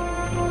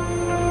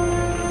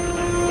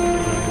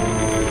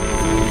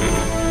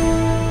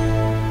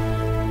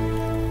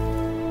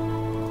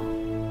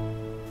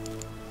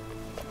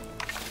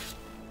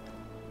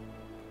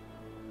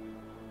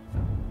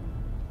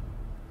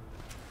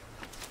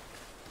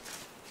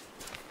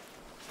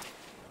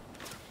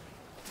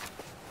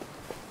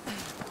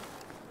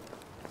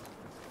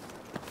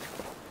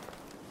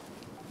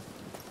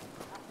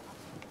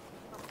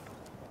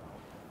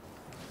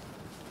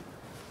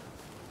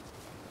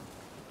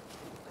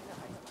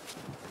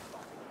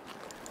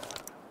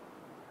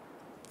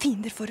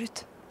 Fiender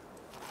forut.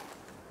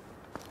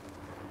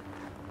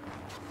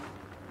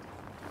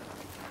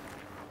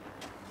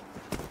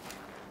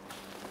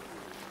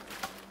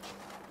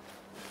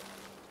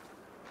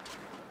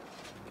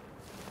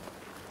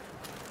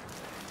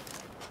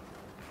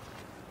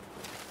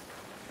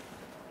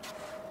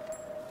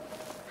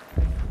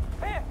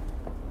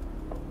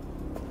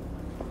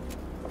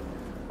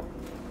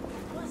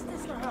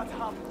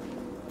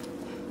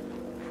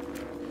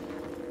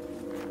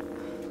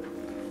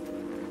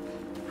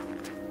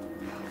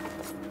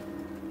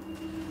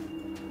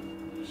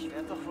 Ich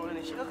werde doch wohl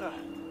nicht irre.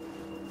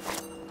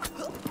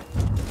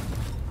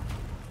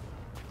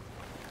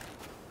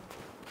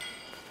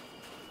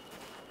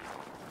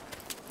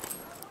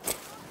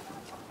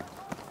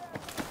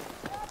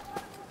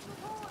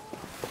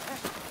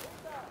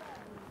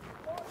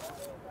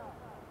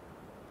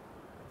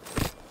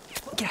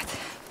 Greit.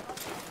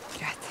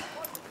 Greit.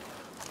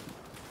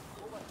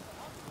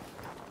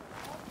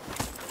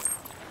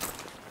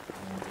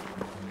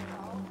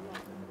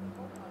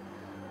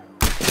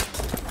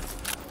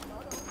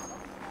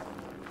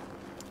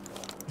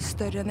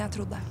 Større enn jeg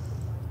trodde.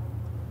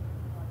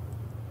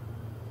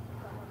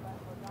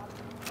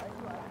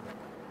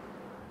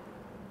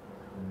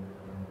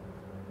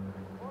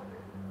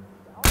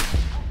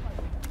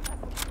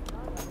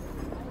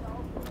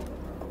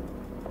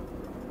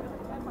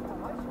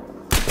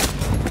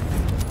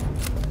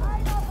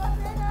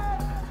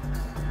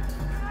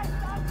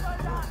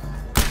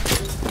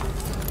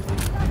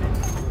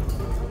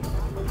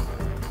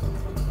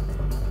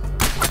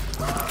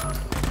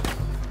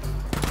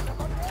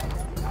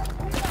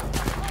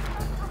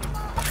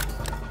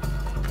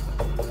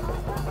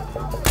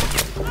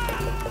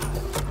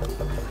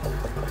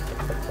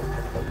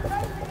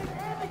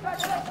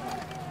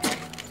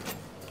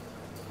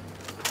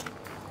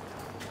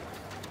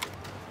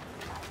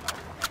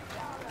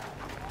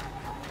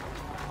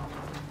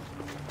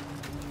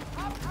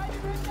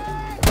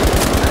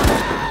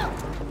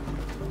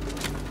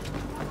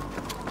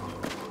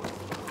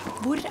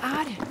 Hvor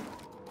er?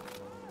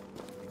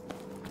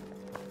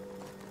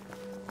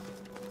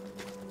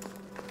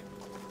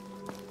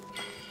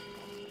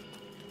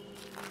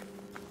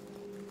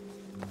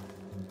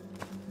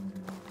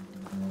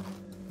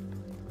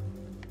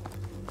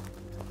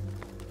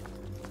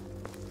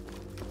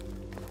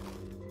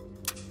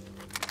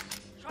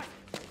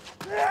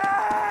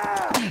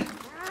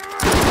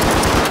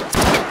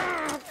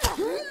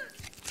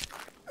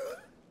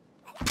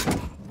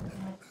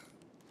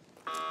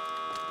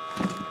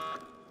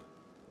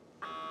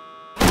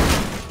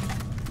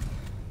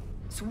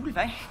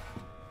 Solveig?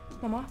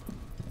 Mamma?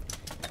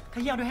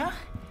 Hva gjør du her?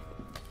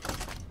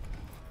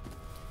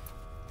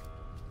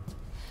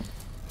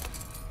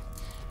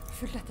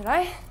 Fulgt etter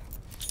deg.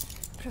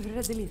 Prøver å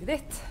redde livet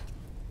ditt.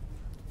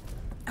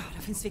 Ja,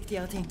 det finnes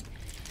viktigere ting.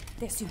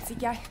 Det syns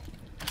ikke jeg.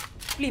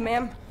 Bli med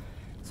hjem.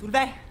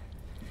 Solveig!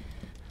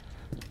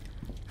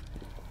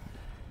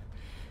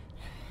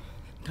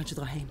 Vi kan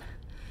ikke dra hjem.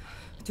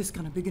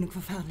 Tyskerne bygger noe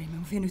forferdelig. Vi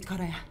må finne ut hva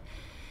det er.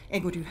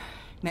 Jeg og du,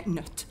 vi er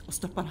nødt å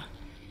stoppe det.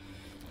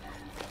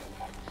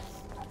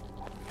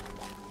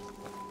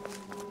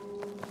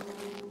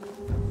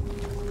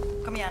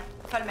 Kom igjen.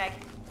 Følg meg.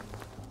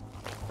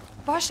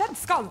 Hva har skjedd?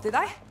 Skadet de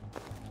deg?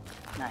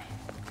 Nei,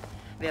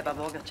 Weber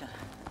våger ikke.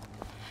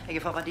 Jeg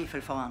er for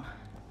verdifull for han.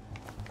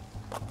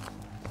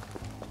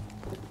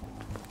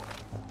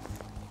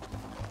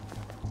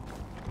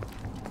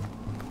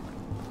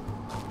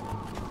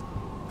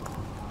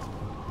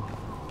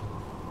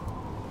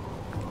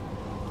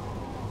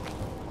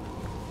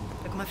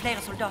 Det kommer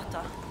flere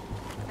soldater.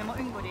 Vi må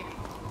unngå dem.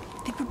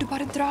 Vi burde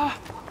bare dra.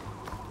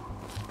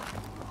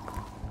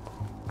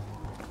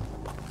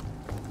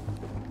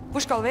 Hvor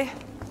skal vi?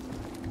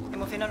 Vi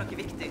må finne noe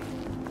viktig.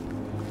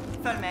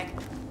 Følg meg.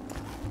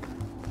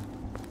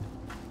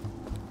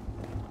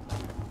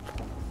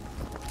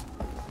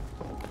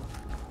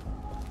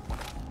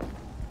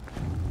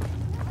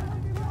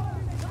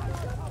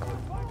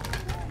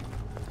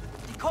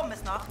 De kommer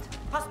snart.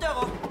 Pass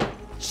døra.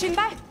 Skynd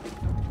deg!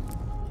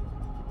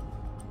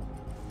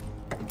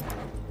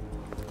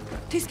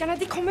 Tyskerne,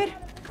 de kommer!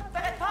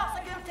 For et par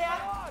sekunder til!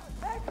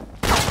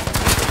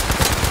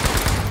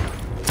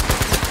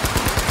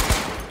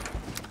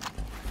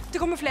 Det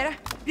kommer flere.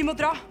 Vi må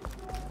dra.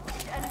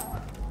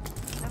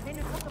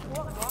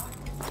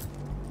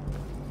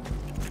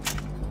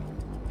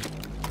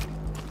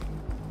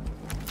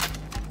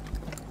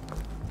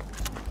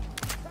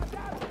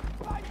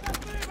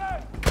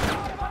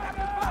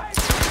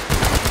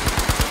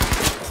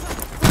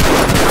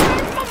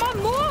 Mamma,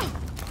 nå!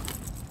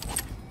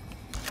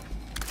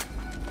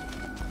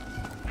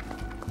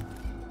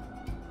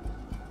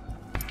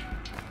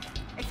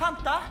 Jeg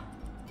fant det.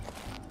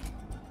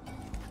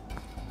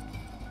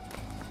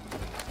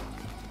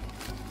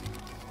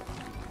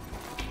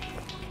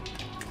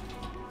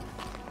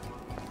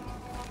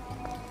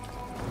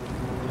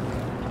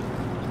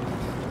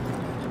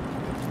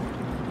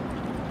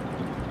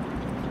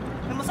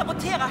 Vi må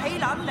sabotere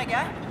hele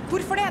anlegget.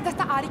 Hvorfor det?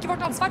 Dette er ikke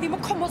vårt ansvar. Vi må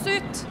komme oss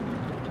ut.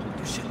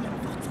 Du skjønner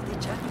det fortsatt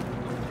ikke.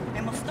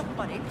 Vi må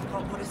stoppe dem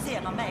fra å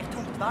produsere mer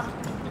tungt vann.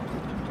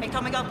 Jeg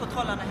tar meg av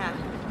kontrollene her.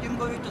 Du må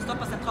gå ut og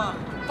stoppe sentralen.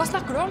 Hva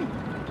snakker du om?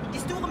 De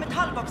store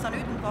metallboksene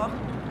utenfor.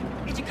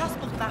 Ikke kast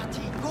bort mer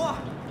tid. Gå!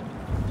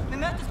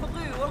 Vi møtes på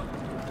brua.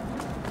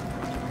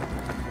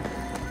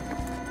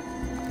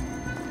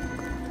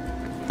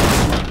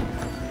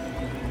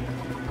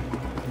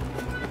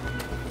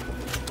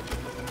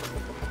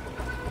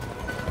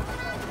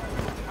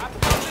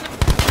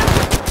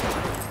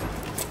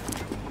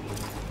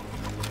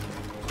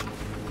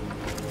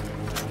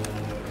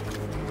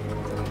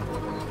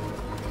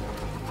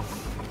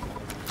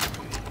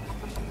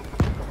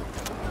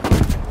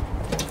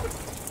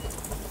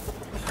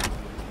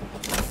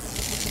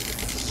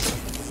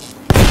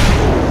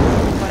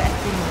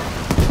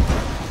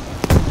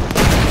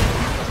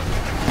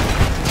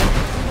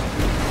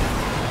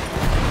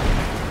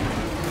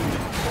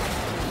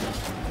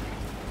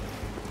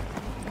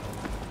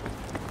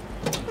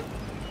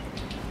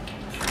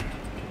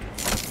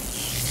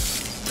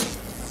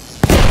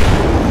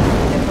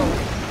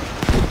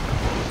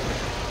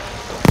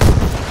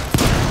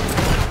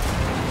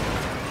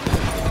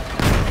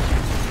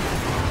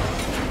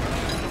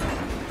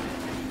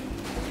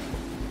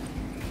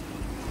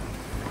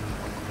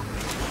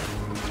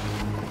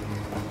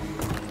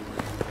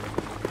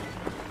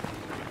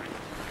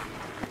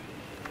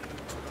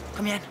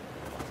 Kom igjen.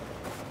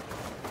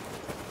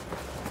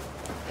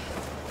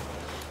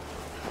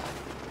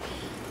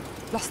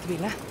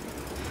 Lastebilene.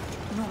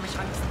 Nå med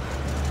sjansen.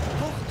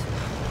 Bort!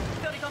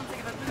 Før de kommer seg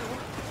over brua.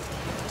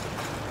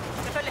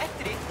 Vi følger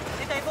etter dem.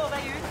 Dette er vår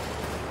vei ut.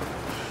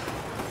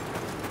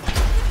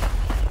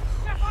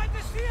 Der Feind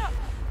ist hier!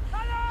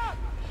 Alarm!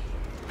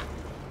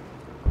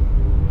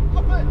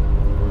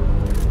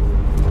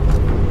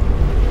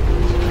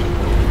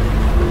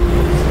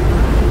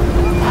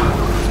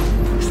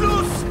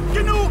 Schluss!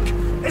 Genug!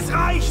 Es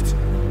reicht!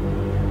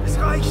 Es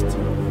reicht!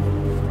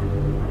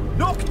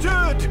 Nok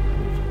død!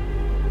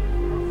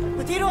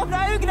 På tide å åpne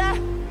øynene!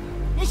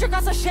 Ikke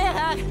hva som skjer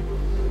her!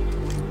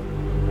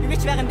 Du vil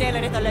ikke være en del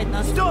av dette,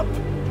 løytnant. Stopp!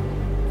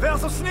 Vær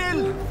så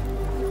snill!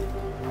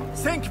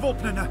 Senk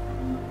våpnene!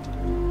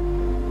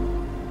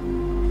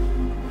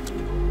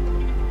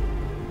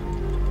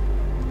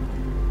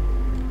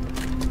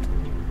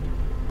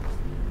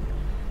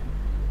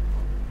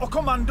 Og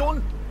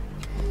kommandoen!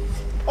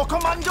 Og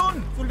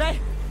kommandoen!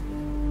 Solveig!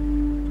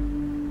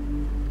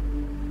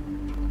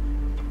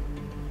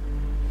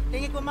 Det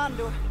er ingen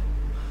kommando.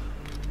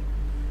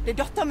 Det er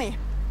datteren min.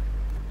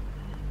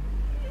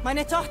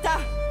 Meine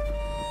Tochter!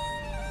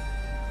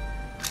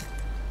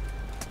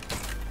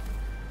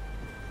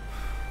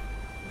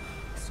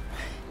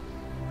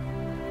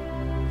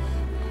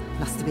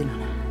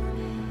 Lastebilene.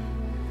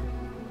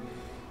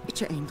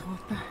 Ikke en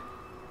dråpe.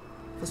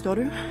 Forstår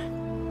du?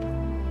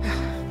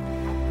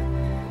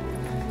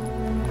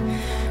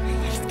 Jeg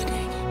elsker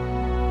deg.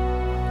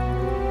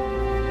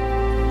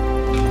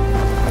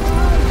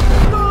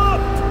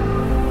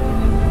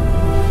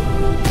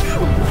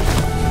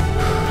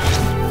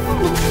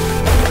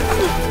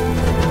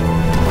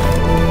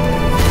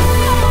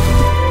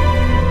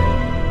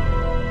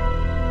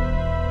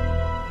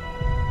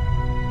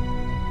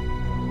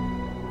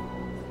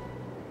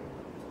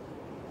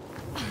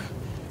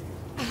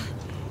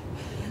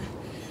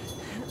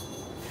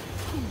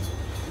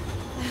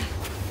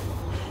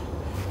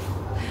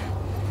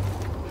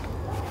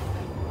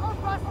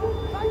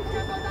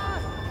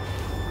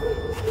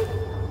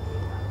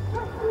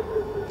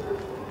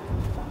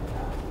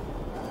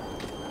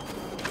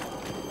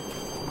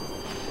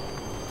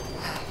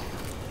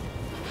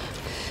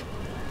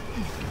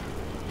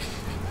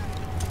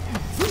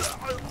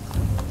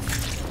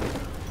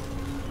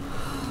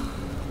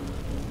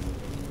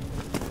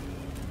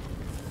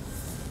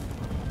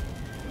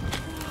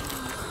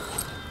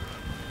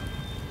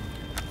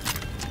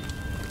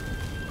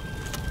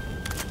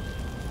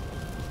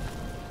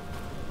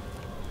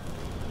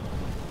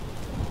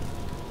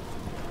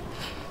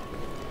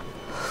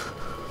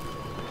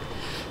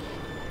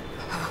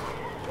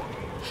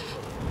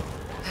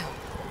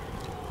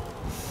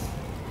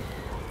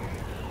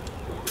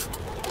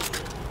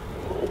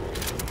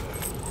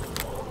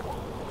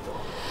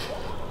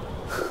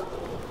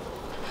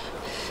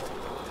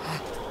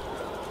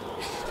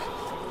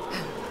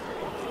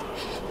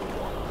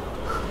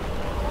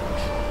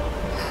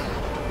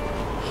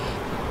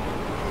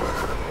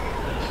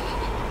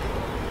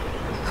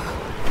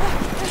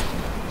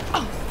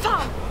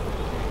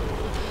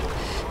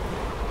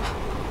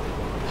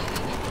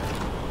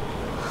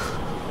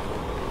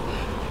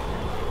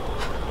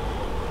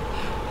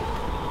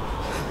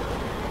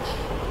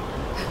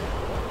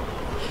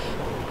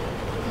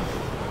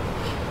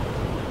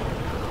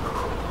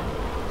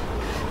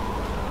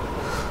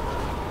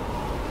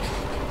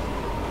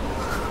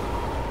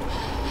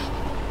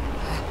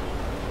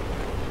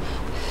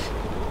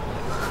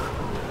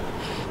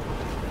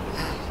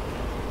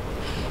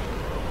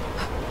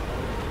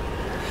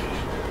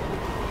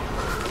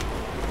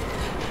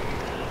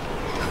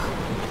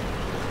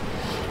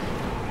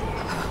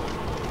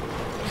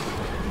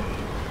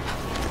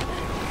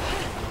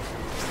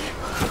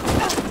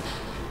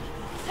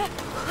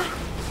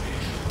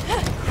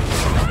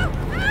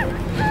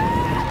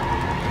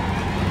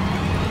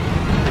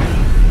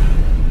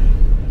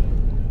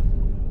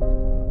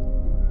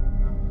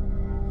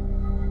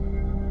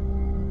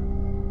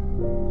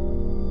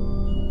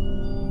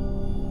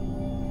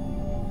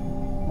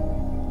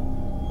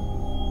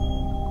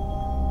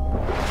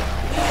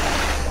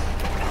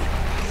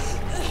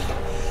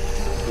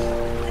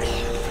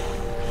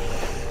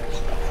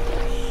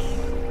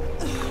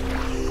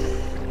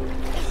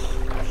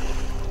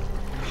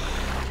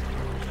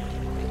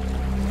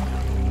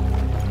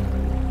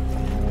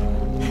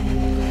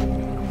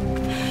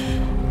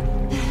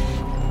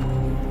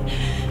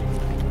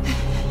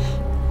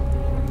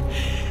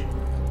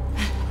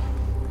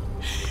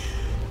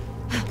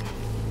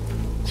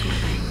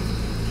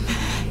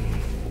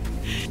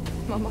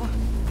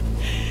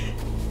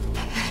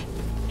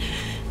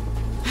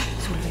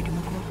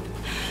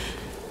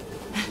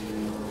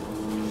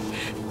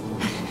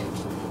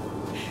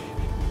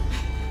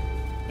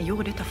 Jeg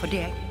gjorde dette for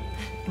deg.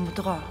 Jeg må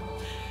dra.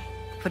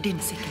 For din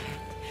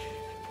sikkerhet.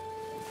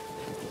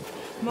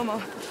 Mamma,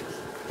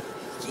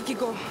 ikke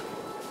gå.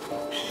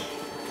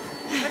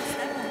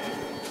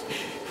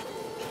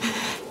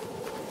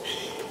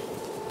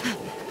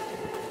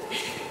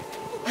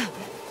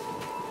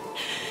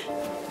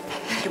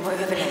 Du må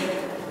overleve.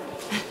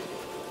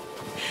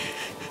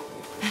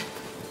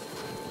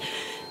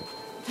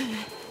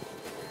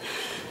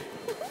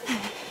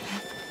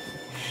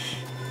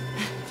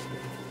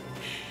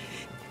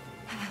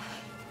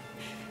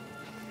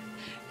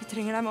 Vi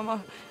trenger deg, mamma.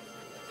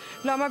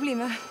 La meg bli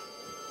med.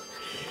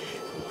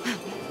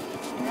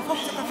 Jeg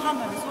fortsetter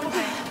fremover,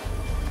 Solveig.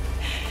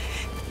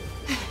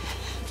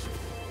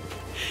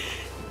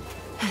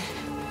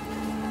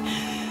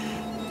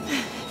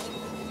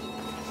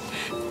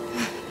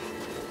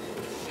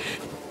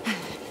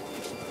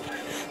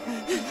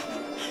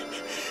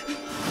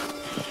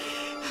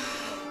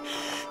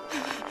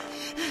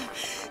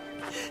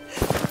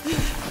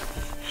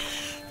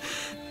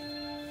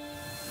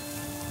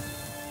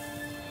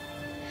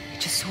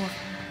 Ikke sov.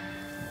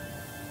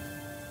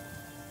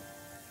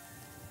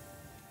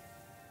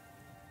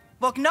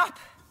 Våkn opp!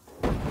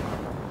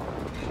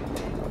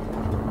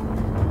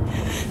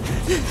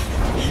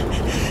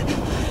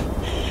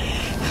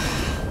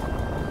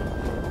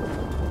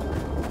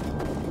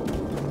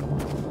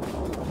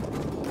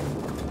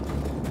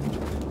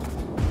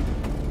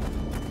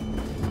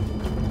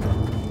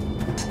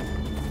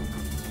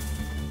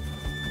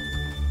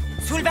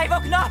 Solveig,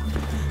 våkn opp!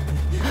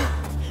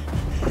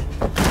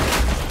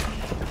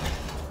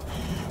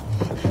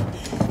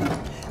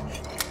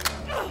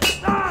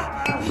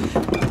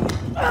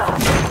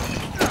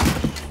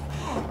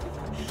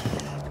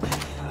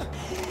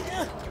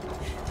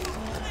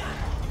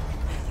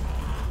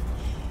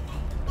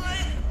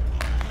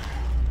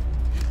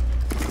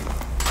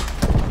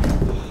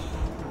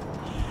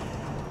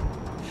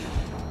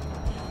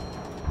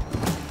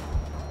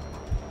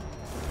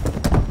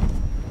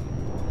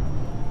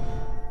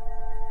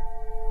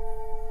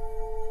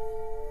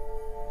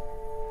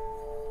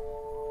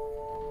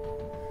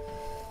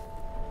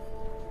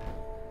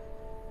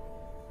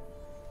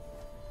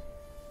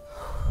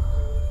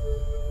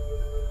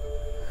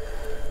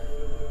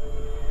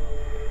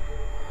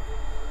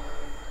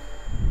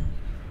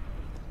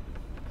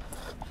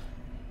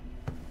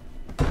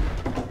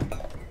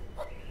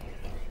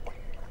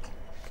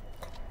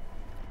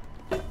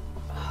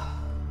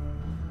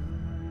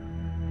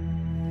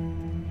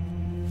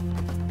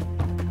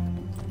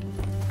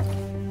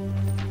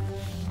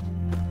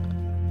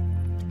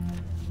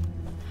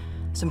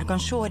 Som du kan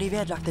se i de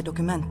vedlagte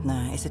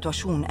dokumentene, er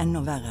situasjonen enda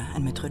verre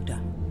enn vi trodde.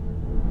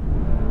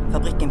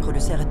 Fabrikken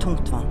produserer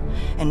tungtvann,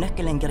 en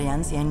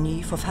nøkkelingrediens i en ny,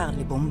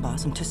 forferdelig bombe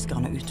som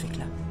tyskerne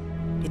utvikler.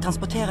 De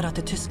transporterer det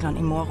til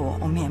Tyskland i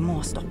morgen, og vi må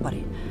stoppe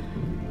dem.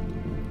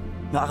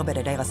 Når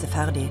arbeidet deres er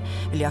ferdig,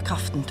 vil de ha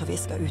kraften til å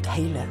viske ut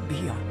hele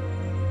byen.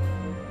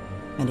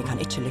 Men de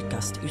kan ikke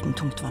lykkes uten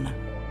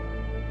tungtvannet.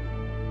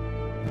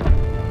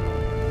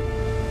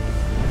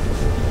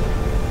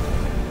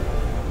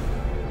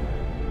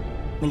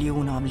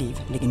 Millioner av liv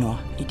ligger nå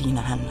i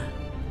dine hender.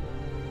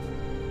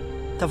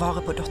 Ta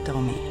vare på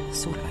datteren min,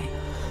 Solveig.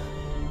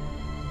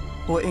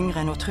 Hun er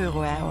yngre enn hun tror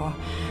hun er, og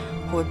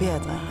hun er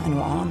bedre enn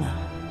hun aner.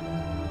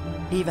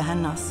 Livet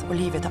hennes og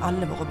livet til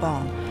alle våre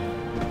barn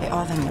er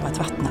avhengig av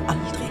at vannet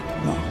aldri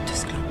når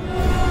Tyskland.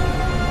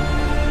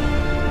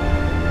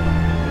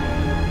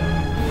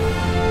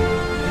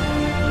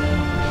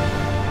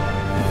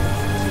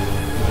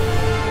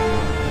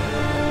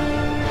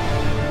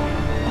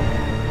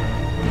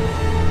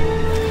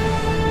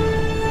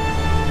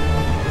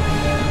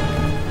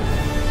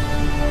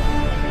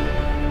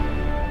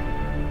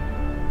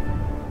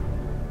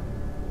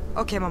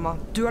 Ok, mamma.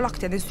 Du har lagt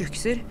igjen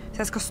instrukser,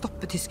 så jeg skal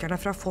stoppe tyskerne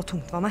fra å få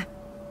tungtvannet.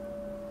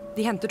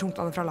 De henter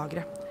tungtvannet fra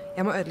lageret.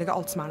 Jeg må ødelegge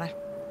alt som er der.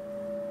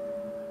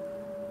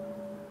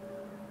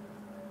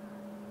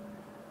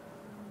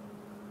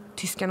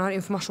 Tyskerne har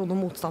informasjon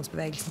om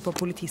motstandsbevegelsen på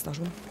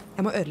politistasjonen.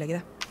 Jeg må ødelegge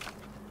det.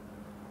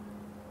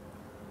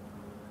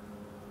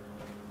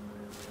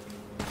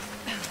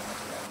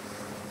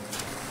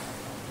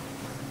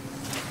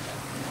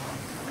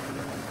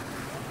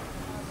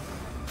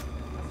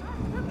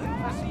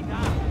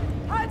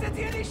 Haltet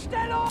ihr die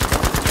Stellung!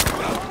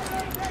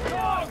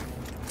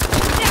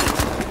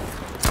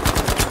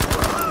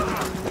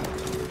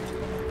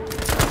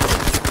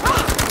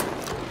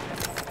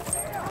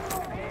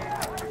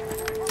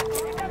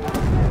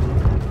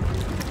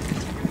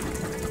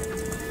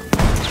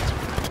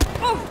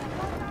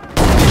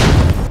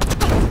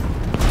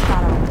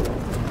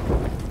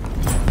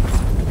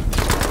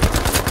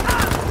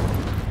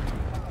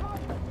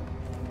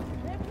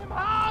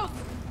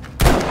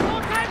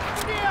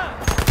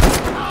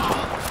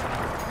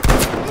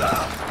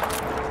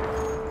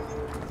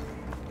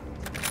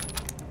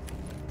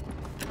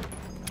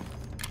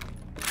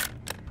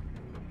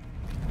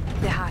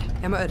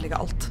 Jeg må ødelegge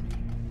alt.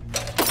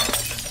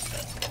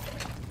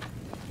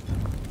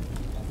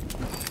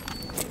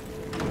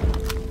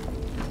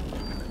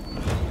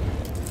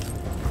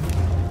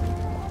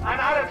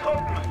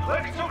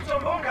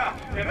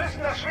 Wir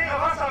müssen das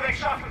schwere Wasser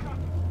wegschaffen.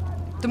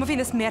 Det må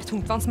finnes mer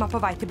tungtvann som er på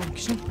vei til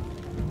bunkersen.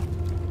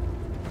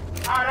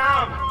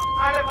 Alarm!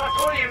 Alle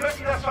Patrouillen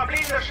müssen das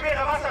verbliebene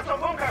schwere Wasser zum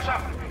Bunker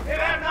schaffen. Wir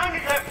werden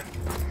angegriffen.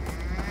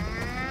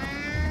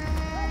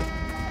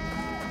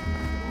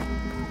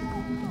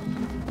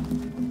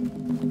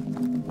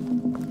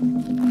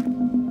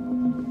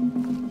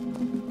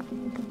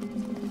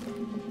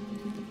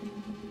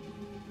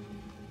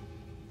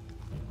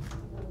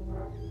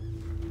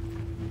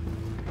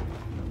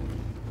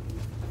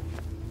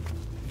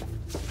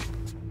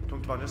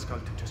 Tungtvannet skal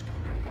til Tyskland.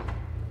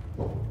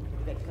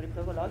 Du vet hva de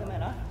prøver å lage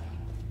med det?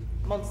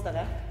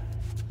 Monsteret.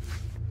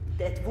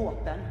 Det er et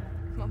våpen.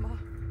 Mamma.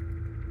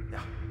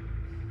 Ja,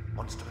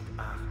 monsteret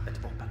er et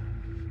våpen.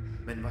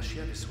 Men hva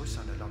skjer hvis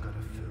russerne lager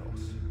det før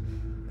oss?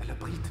 Eller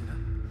britene?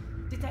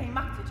 Dette er en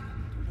makt du ikke kan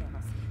kontrollere.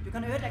 Du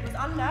kan ødelegge oss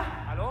alle.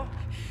 Hallo?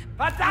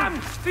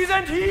 Verdammt! Sie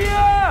sind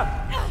hier!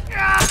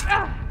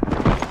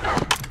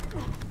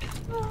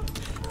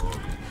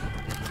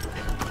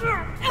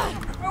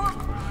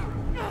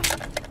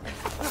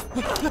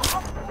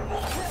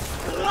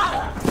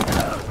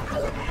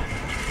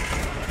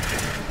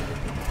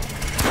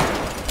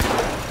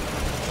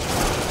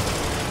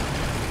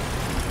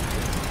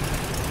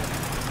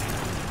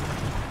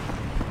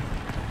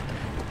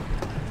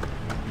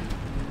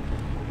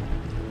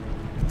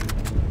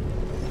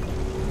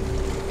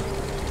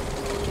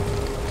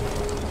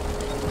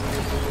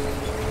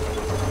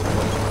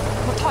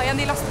 Må ta igjen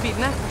de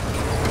lastebilene.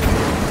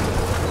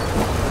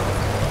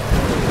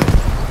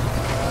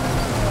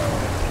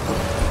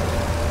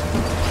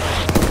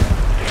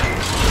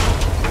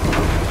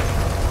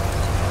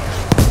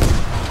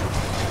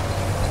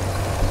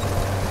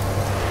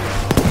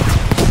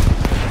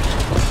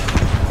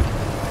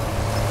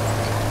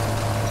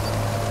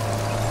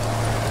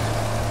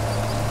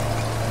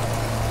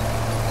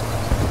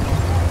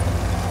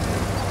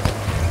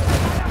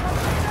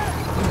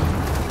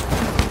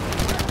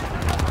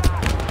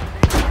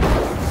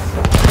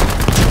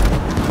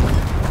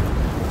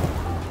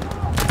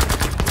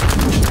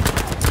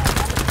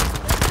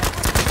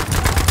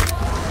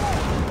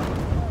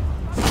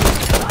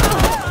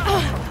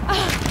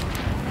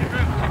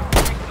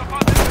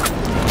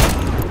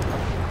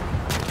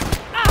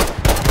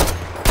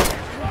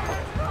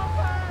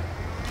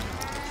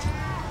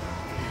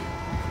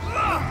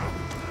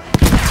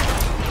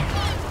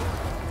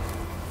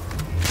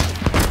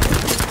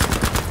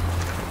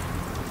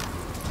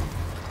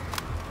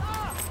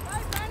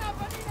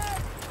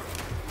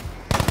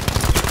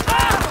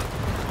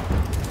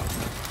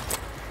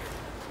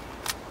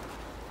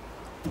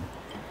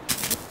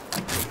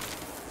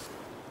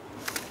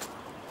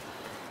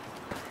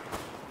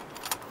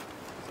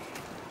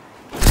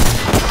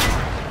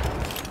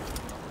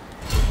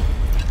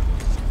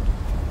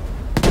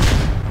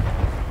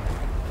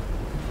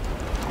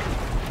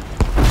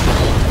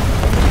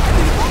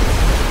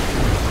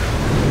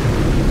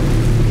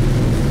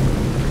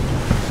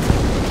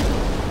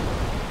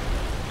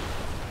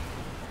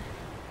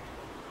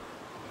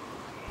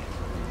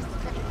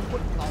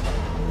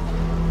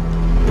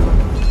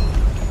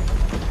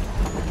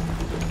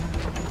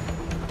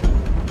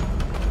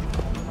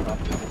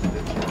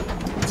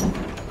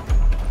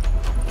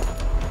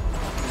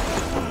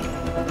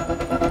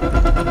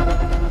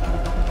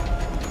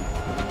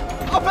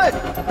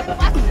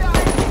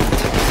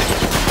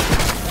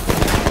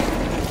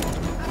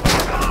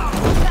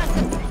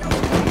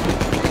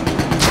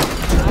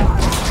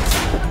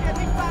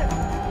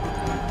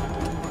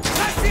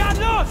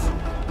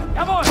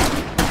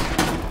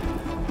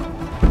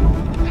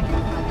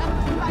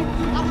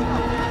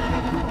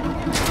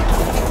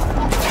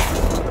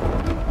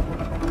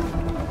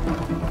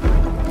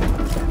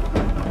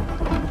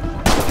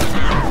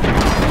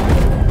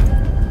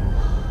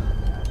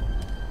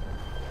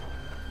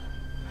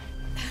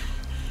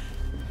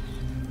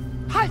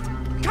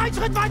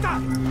 Schritt weiter!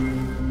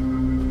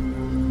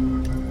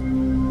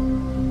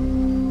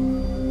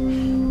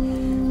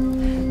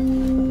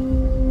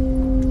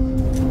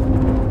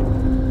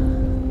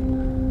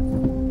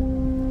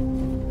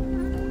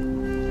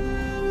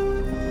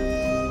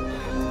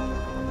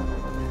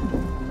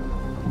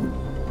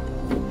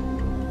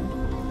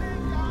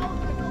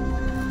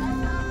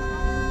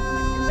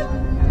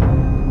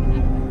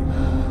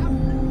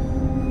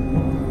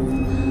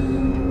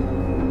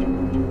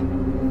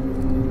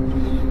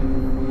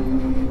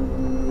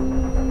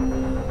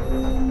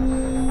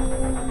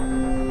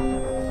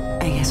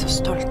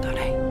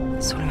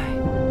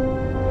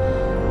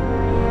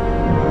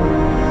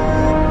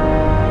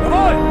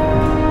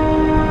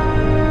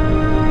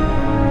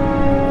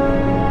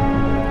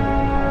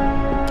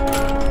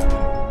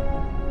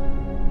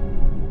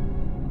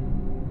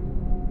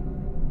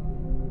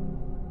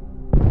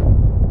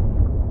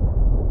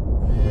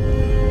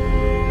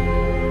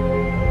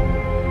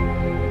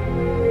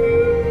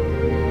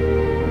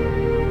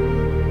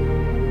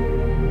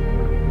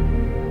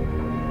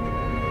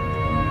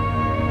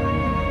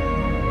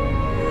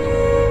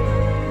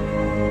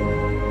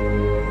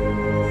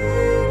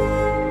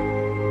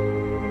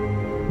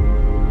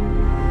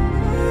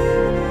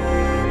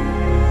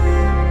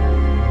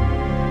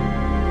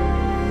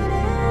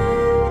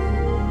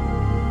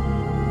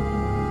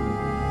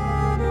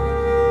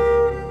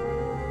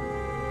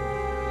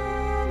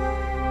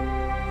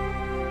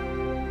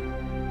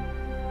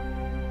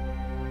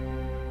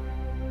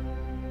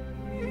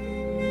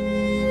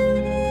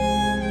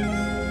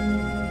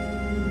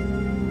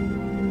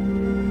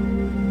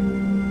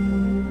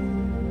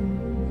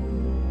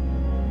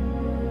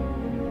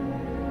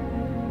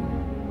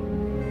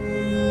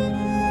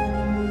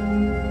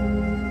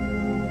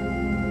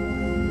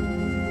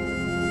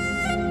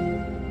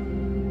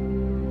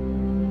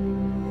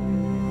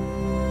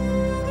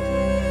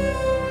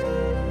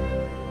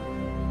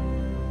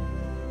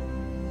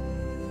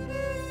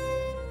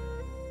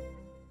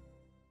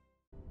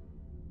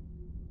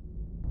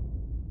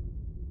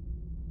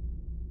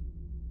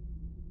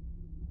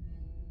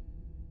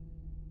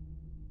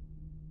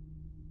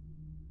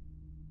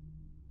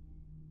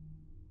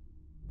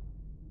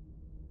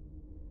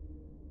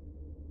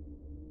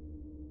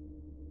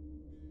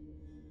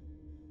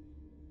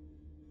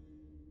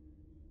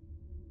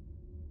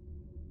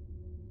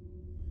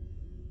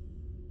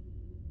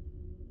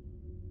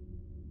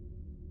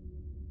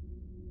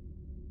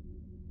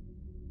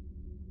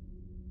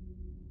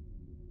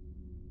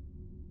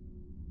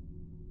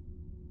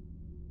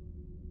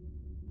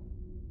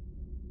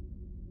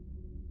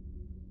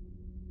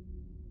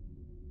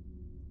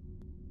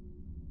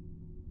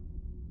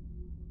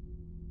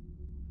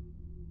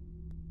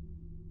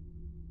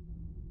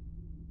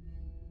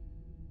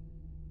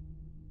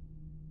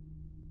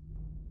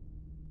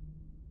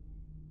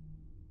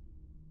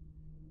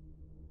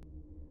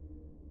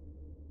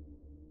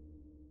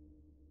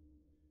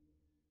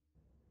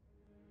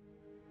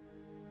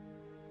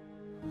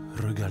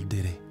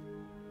 regarderai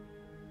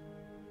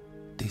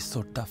des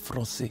soldats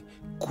français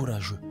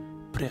courageux,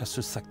 prêts à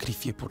se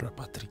sacrifier pour leur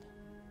patrie.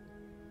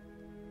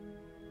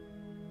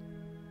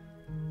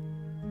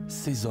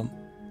 Ces hommes,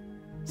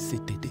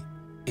 c'étaient des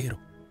héros.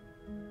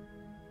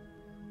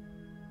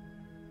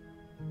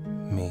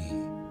 Mais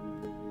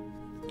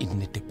ils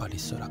n'étaient pas les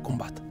seuls à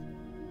combattre.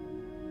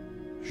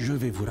 Je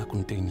vais vous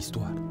raconter une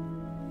histoire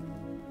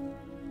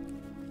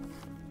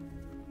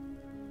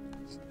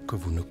que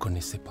vous ne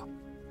connaissez pas.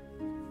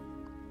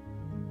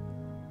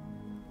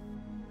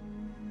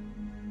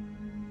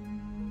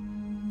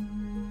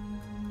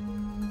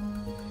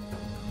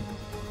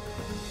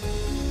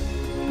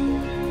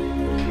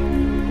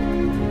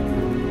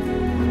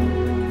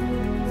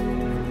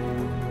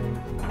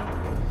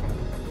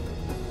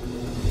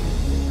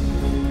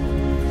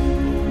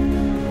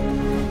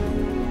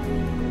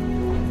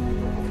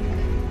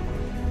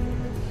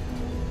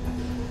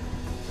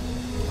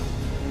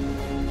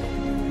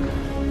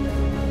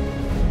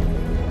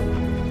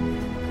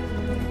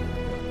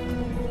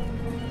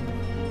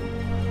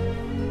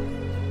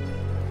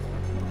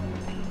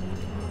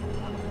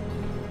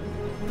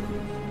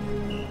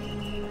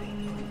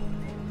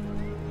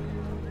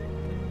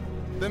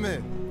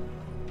 Deme.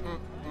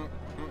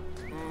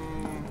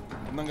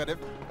 Nangadev.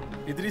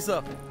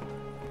 Idrissa.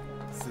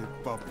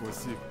 C'est pas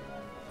possible.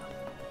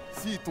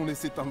 S'ils t'ont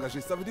laissé t'engager,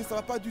 ça veut dire que ça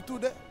va pas du tout,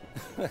 de...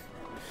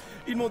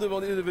 Ils m'ont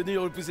demandé de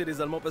venir repousser les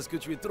Allemands parce que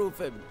tu es trop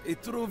faible et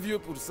trop vieux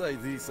pour ça,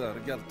 Idrissa.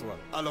 Regarde-toi.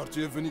 Alors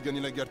tu es venu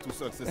gagner la guerre tout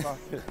seul, c'est ça?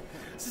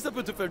 Si ça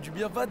peut te faire du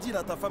bien, va dire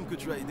à ta femme que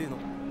tu as aidé, non?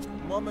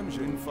 Moi-même,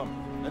 j'ai une femme.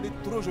 Elle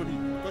est trop jolie.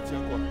 Toi, tu as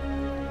quoi?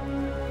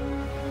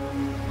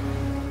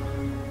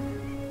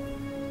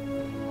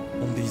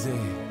 On disait,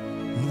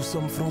 nous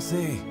sommes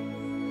Français.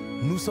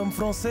 Nous sommes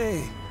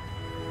Français.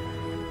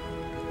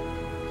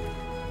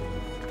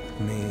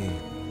 Mais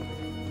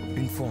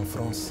une fois en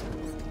France,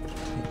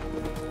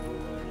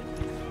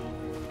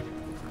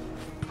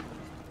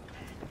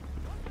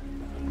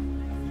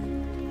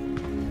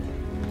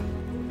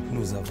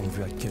 nous avons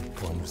vu à quel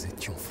point nous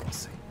étions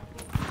Français.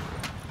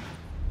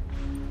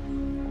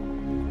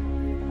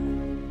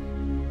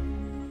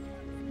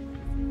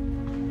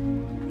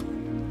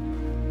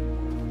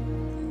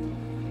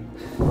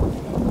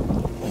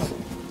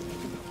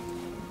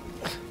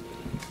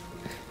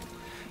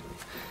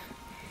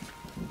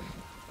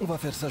 On va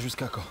faire ça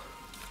jusqu'à quand?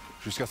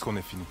 Jusqu'à ce qu'on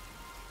ait fini.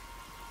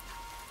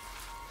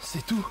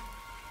 C'est tout?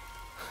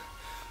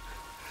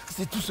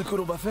 C'est tout ce que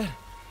l'on va faire?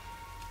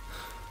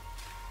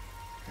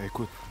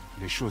 Écoute,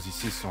 les choses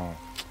ici sont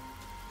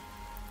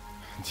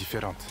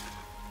différentes.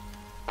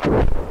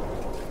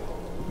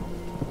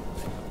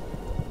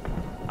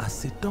 À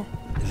ces temps,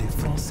 les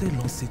Français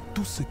lançaient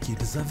tout ce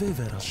qu'ils avaient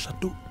vers un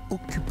château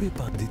occupé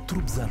par des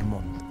troupes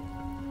allemandes.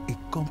 Et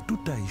quand tout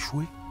a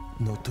échoué,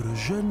 notre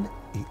jeune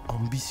et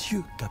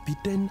ambitieux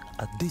capitaine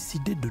a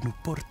décidé de nous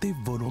porter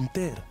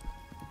volontaires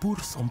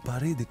pour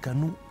s'emparer des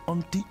canons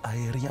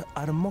anti-aériens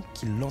armants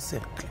qui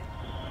l'encerclaient.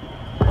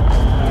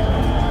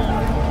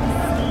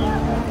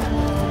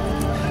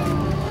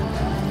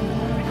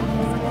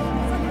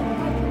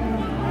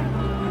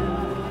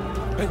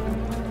 Hey,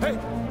 hey!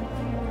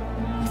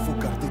 Il faut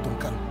garder ton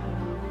calme.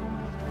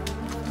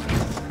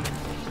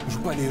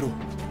 Joue pas les héros.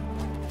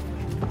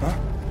 Hein?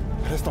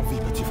 Reste en vie,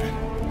 petit frère.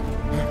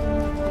 Hein?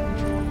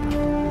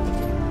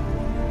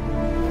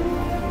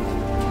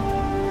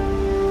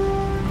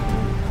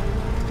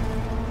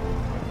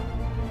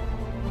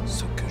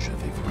 Ce que je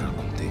vais vous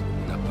raconter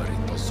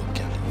n'apparaît dans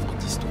aucun livre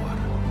d'histoire.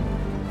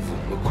 Vous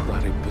me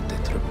croirez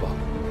peut-être pas,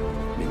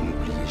 mais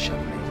n'oubliez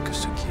jamais que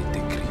ce qui est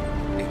écrit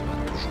n'est pas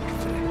toujours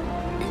vrai,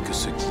 et que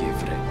ce qui est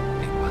vrai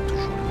n'est pas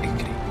toujours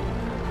écrit.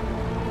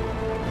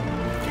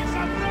 Ils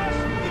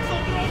s'approchent! Ils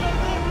sont trop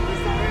nombreux!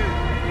 Ils sont eus!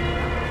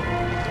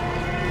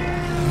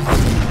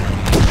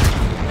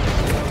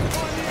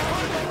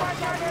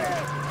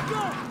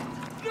 Non!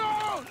 Non!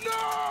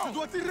 Non! Tu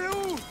dois tirer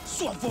où?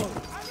 Sois fort!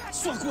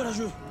 Sois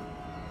courageux!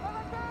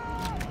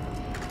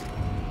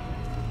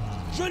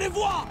 Je les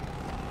vois!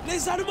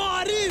 Les Allemands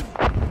arrivent!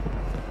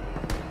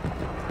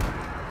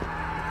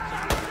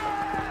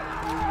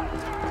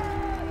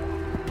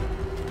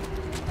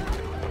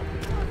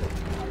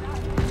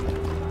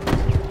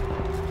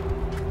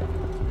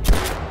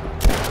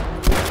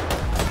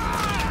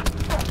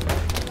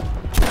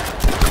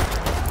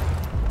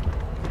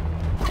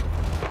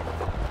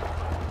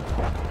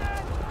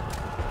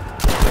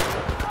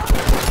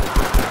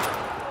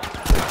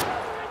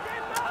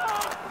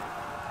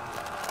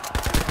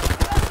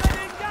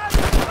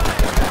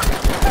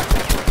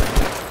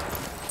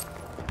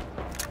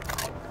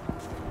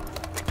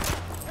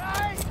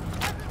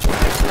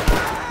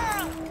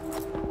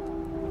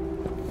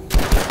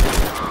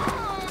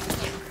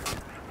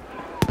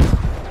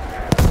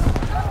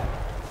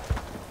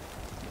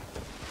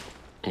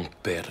 On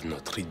perd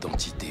notre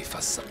identité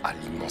face à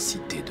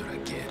l'immensité de la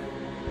guerre.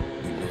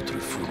 Une autre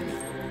fourmi,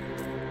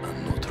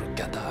 un autre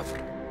cadavre.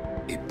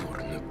 Et pour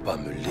ne pas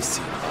me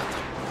laisser abattre,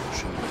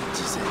 je me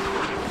disais,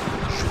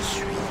 je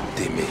suis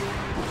Démé,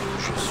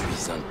 je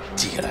suis un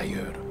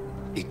tirailleur.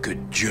 Et que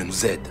Dieu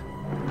nous aide.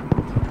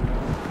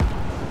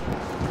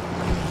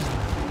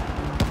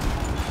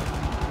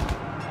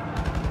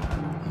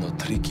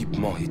 Notre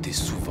équipement était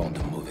souvent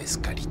de mauvaise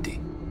qualité.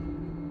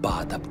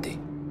 Pas adapté.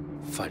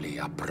 Fallait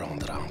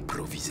apprendre à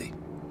improviser,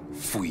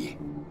 fouiller,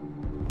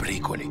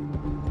 bricoler.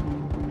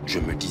 Je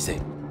me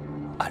disais,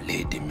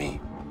 allez d'aimer,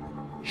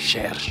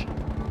 cherche,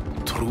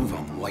 trouve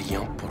un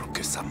moyen pour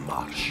que ça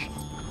marche.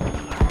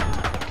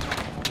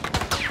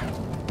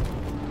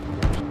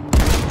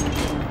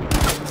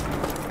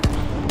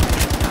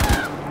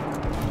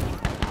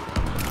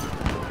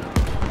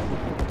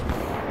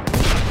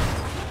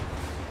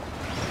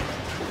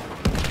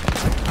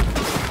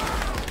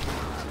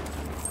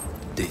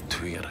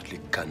 Détruire les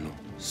canons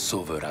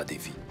sauvera des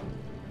vies,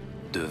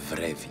 de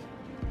vraies vies.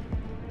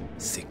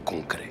 C'est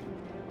concret,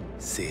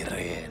 c'est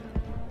réel.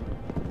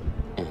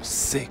 On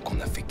sait qu'on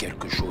a fait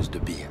quelque chose de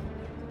bien.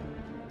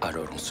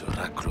 Alors on se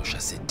raccroche à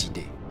cette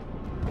idée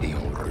et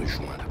on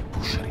rejoint la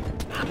boucherie.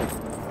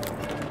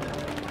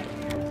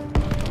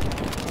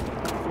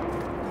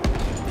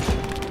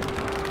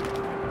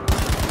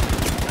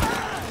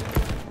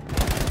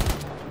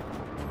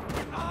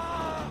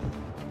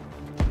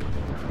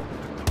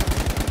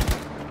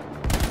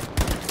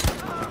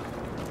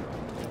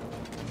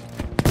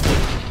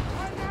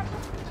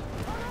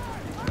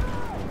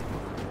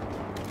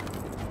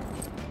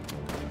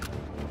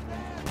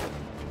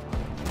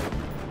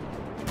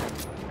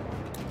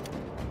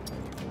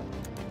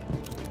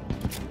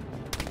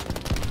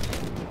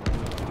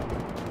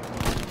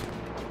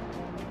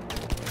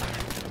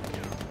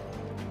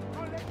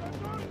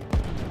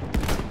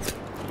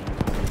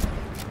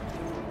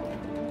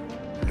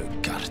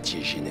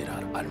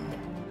 Général allemand.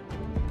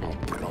 On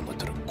prend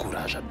notre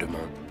courage à deux mains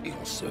et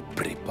on se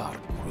prépare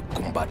pour le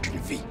combat d'une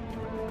vie.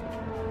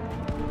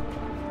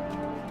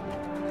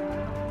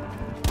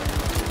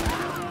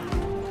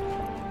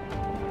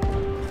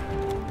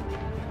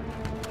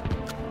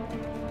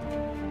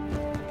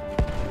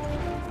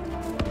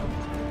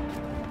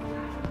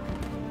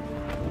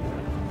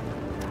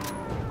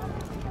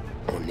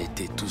 On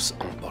était tous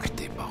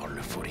emportés par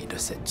l'euphorie de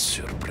cette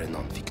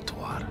surprenante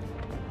victoire.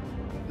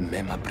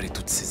 Même après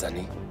toutes ces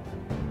années,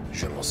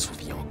 je m'en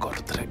souviens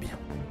encore très bien.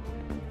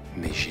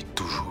 Mais j'ai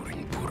toujours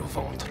une boule au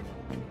ventre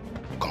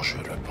quand je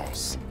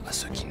repense à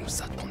ce qui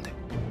nous attendait.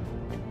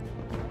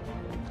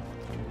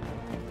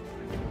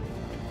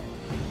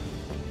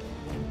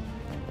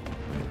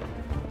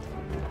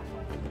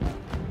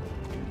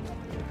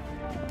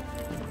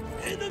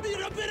 Ennemi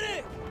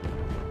repéré!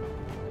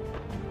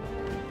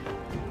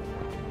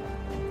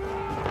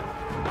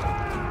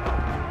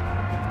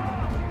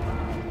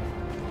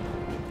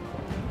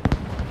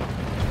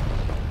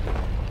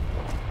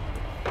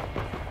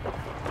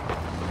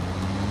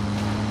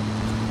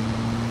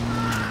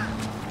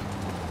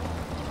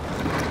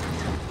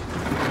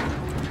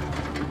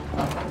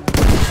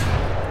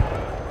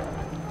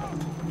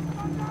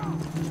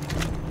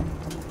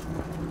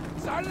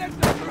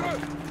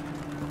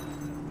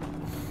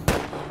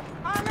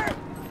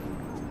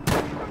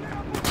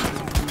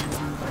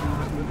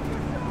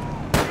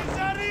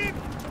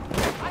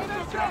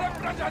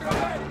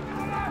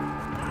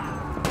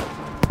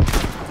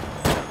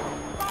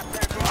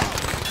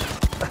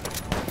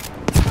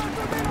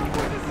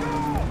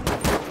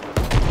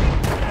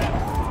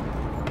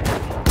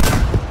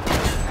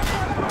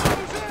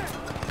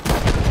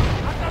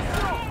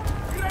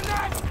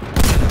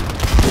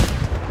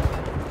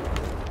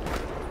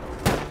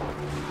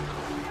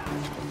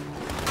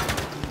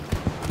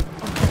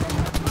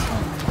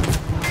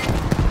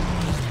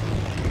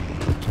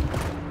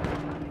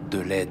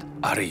 L'aide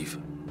arrive.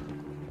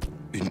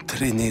 Une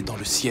traînée dans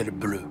le ciel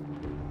bleu.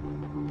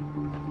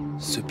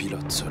 Ce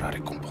pilote sera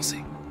récompensé.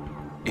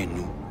 Et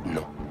nous,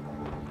 non.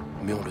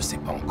 Mais on ne le sait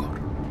pas encore.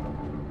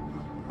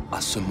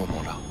 À ce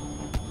moment-là,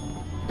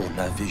 on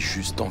avait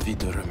juste envie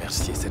de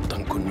remercier cet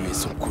inconnu et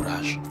son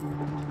courage.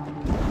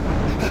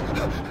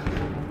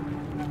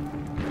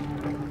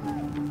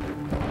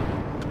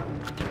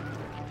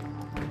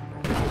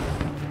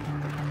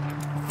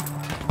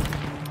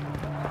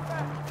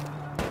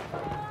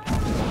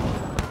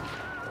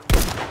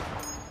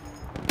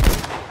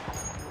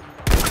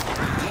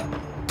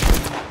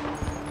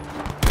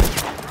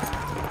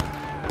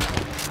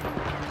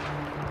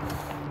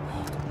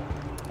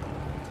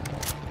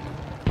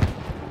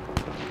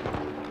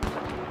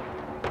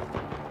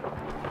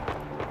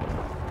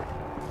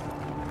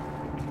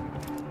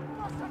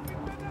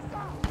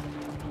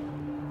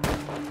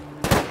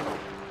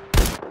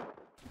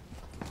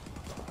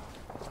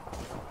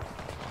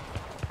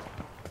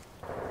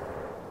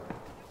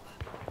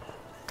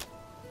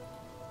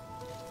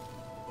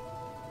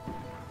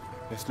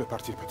 Laisse-le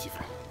partir, petit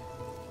frère.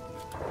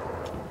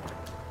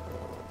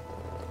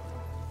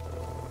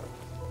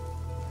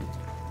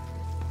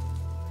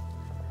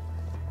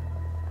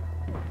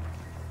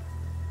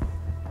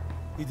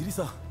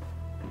 Idrissa,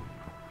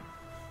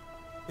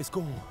 est-ce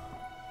qu'on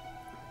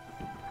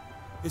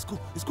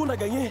a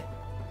gagné?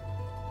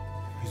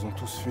 Ils ont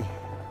tous fui.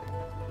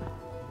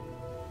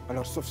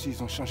 Alors sauf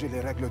s'ils ont changé les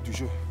règles du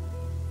jeu.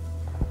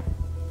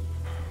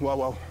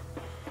 Waouh,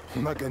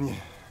 on a gagné.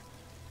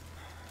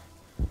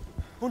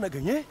 On a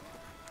gagné?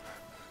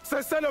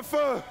 Cessez le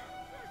feu!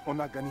 On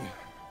a gagné.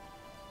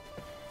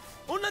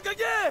 On a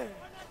gagné!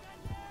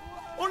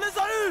 On les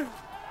a eus!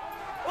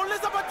 On les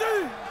a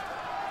battus!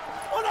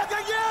 On a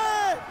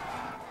gagné!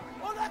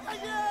 On a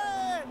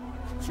gagné!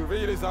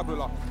 Surveillez les arbres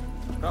là.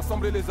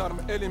 Rassemblez les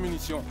armes et les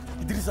munitions.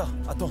 Idrissa,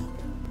 attends.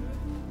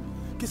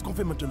 Qu'est-ce qu'on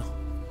fait maintenant?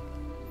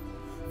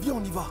 Viens,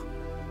 on y va.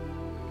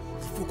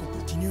 Il faut qu'on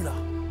continue là.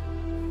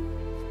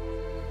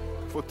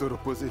 Faut te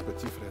reposer,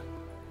 petit frère.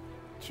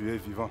 Tu es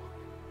vivant.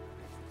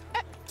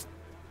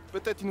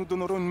 Peut-être ils nous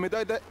donneront une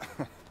médaille de...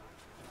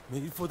 Mais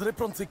il faudrait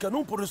prendre ces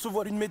canons pour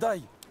recevoir une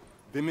médaille.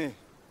 Démé,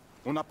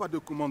 on n'a pas de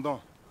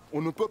commandant.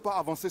 On ne peut pas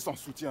avancer sans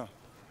soutien.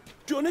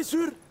 Tu en es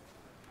sûr?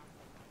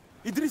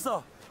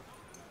 Idrissa,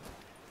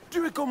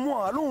 tu es comme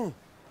moi, allons.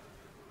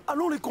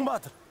 Allons les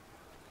combattre.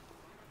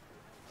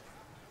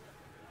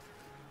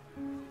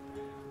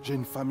 J'ai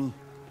une famille.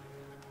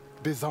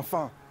 Des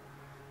enfants.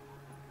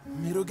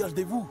 Mais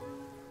regardez-vous.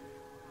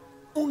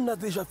 On a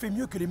déjà fait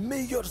mieux que les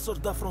meilleurs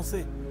soldats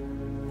français.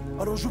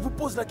 Alors je vous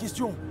pose la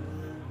question.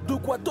 De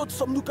quoi d'autre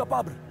sommes-nous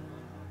capables?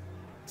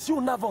 Si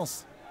on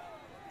avance,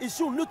 et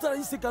si on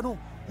neutralise ces canons,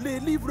 les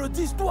livres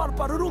d'histoire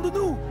parleront de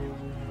nous.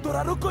 De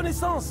la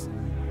reconnaissance,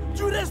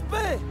 du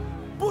respect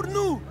pour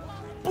nous,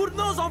 pour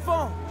nos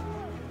enfants.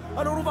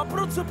 Alors on va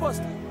prendre ce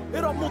poste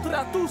et leur montrer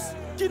à tous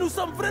qui nous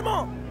sommes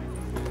vraiment.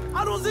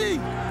 Allons-y!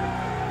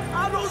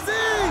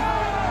 Allons-y!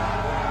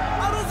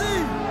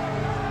 Allons-y!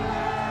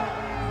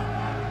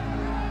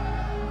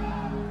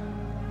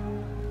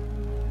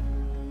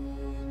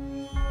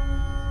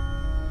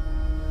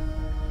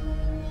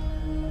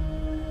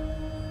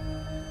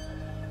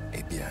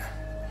 Eh bien,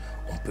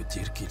 on peut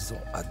dire qu'ils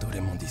ont adoré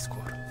mon discours.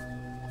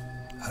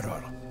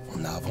 Alors,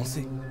 on a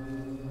avancé.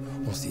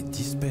 On s'est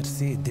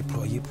dispersé et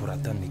déployé pour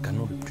atteindre les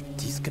canons le plus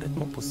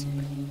discrètement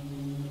possible.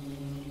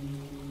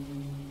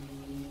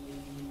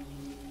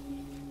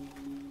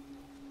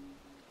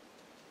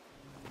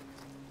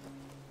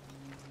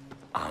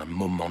 À un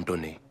moment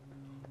donné,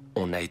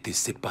 on a été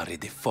séparés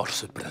des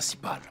forces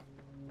principales.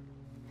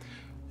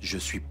 Je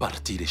suis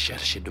parti les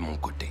chercher de mon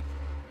côté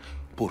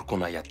pour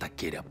qu'on aille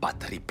attaquer la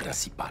batterie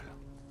principale.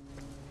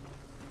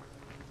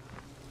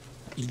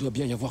 Il doit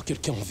bien y avoir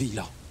quelqu'un en vie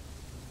là.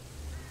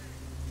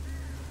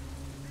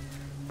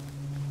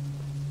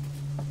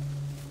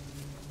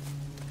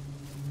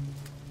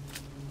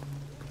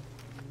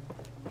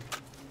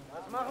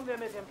 Was machen wir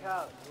mit dem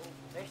Kerl?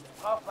 Nichts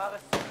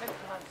Brauchbares zu finden,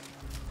 Hans.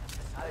 Das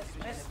ist alles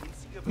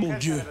Mist. Mon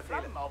Dieu.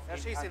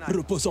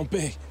 Repose en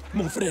paix,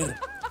 mon frère.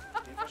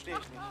 Den verstehe ich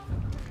nicht.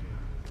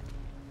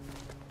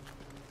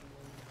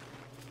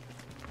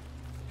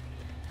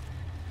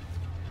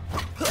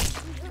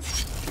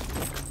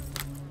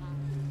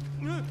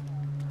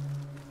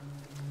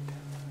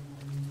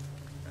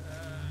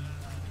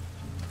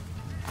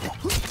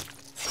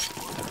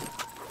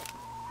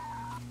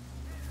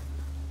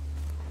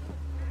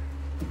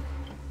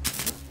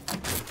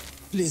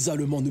 Les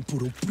Allemands ne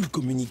pourront plus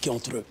communiquer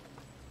entre eux.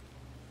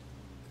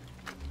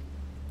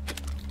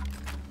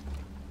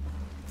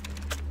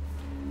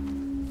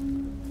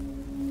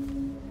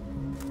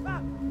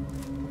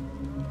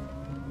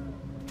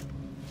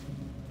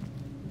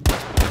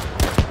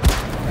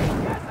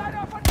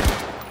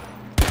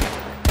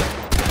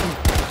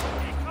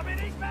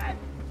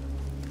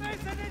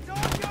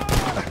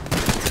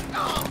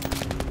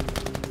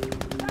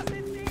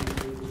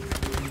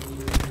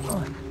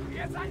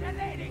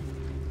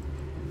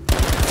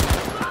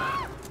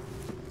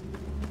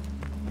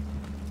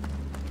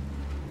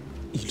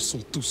 Ils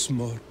sont tous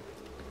morts.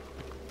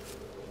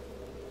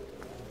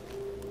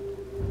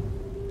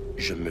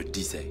 Je me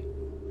disais,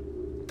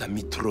 t'as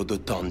mis trop de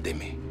temps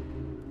d'aimer.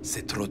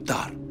 C'est trop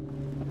tard.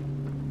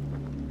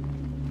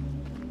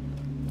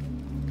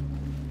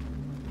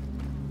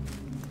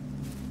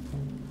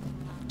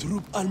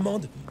 Troupes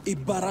allemandes et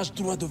barrage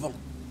droit devant.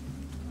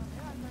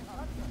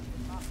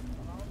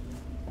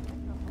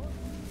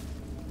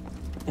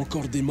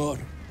 Encore des morts.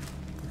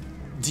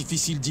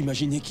 Difficile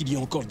d'imaginer qu'il y ait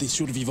encore des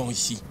survivants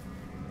ici.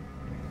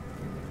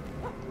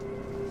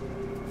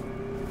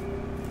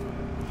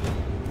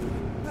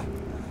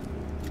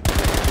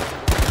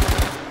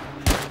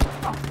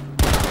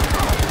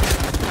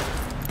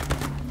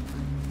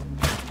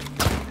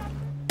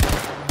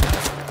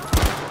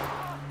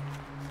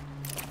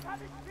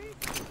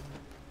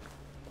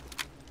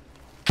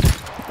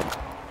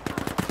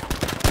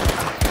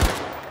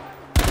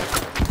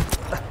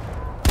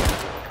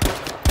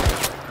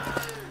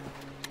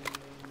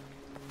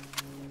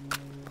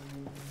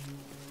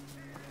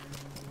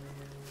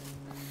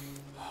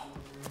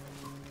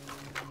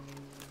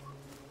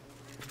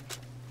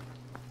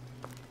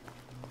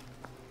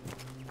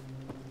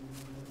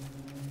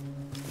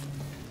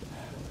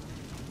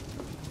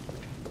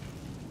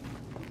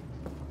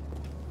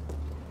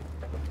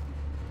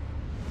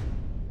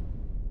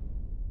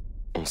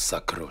 On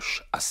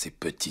s'accroche à ces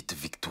petites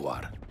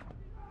victoires,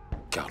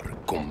 car le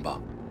combat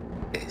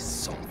est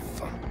sans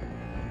fin.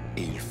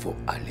 Et il faut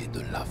aller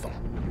de l'avant.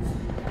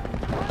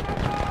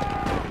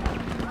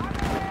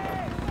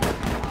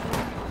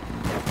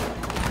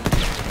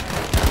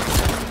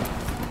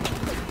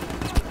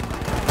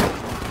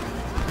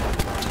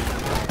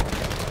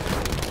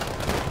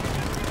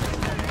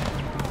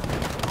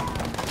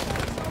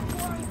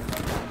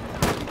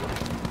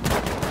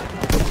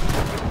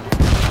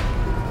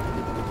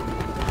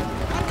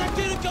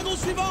 Attaquez le canon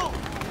suivant!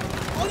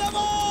 En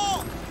avant!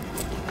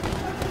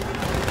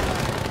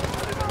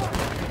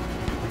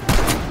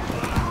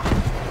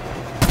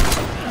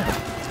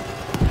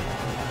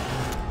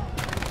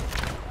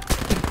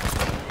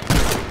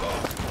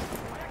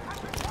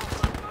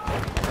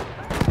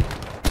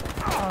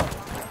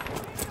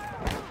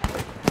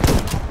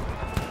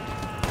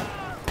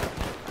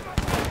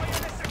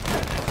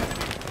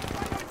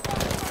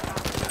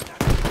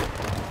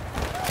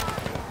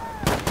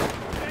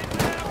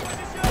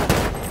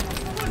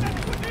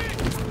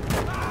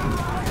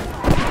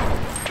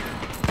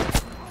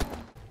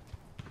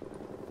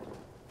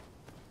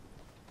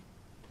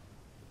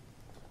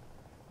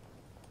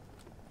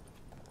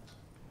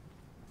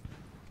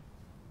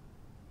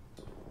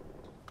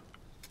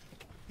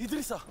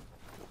 Idrissa!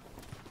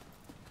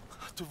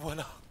 Te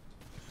voilà.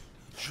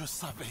 Je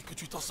savais que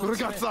tu t'en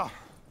sortirais. Regarde ça!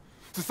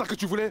 C'est ça que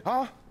tu voulais,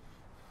 hein?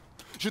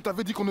 Je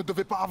t'avais dit qu'on ne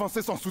devait pas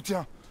avancer sans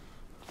soutien.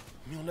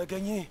 Mais on a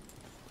gagné.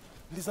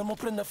 Les Allemands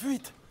prennent la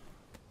fuite.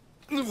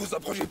 Ne vous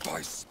approchez pas,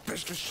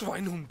 espèce de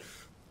Schweinhund.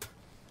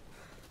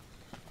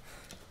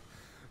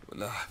 On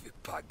n'avait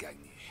pas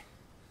gagné.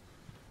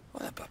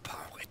 On n'a pas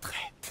en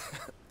retraite.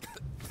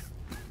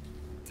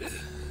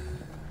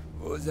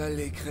 Vous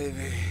allez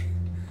crever.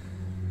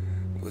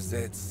 Vous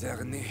êtes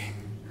cernés.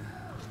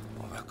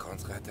 On va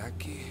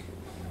contre-attaquer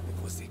et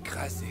vous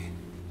écraser.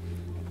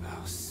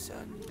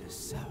 Personne ne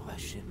saura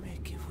jamais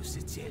que vous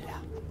étiez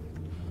là.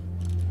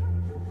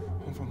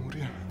 On va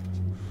mourir.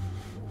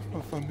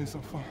 Ma femme, mes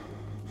enfants.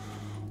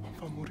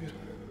 On va mourir.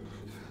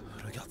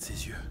 Regarde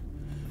ses yeux.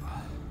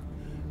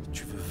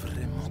 Tu veux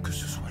vraiment que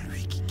ce soit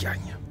lui qui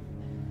gagne?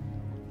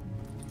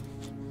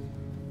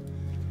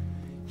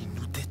 Il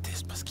nous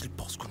déteste parce qu'il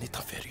pense qu'on est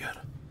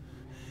inférieur.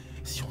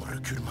 Si on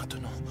recule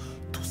maintenant,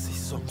 tous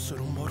ces hommes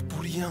seront morts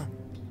pour rien.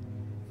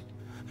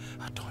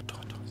 Attends.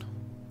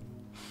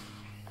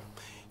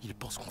 Ils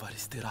pensent qu'on va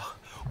rester là,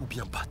 ou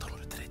bien battre en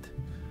retraite.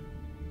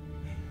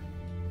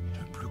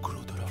 Le plus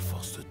gros de leur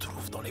force se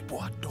trouve dans les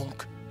bois,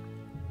 donc...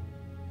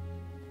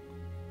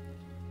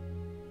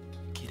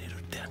 Quel est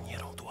le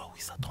dernier endroit où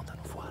ils s'attendent à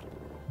nous voir?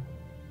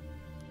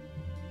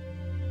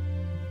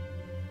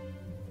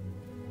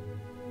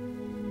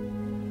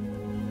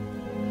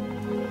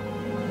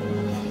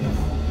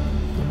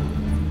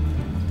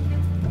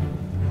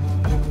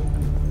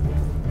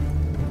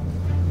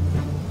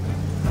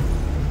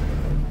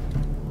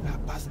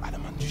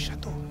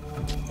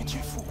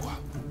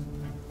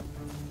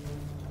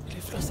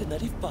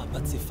 N'arrive pas à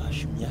battre ces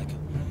fâches, Miag,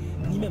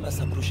 ni même à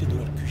s'approcher de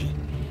leur QG.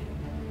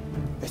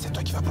 Et c'est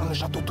toi qui vas prendre le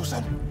château tout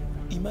seul?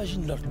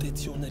 Imagine leur tête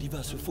si on arrivait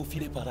à se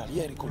faufiler par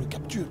arrière et qu'on le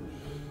capture.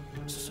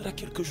 Ce sera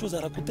quelque chose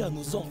à raconter à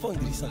nos enfants,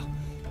 Idrissa.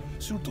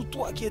 Surtout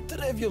toi qui es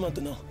très vieux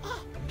maintenant.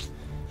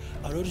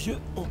 À leurs yeux,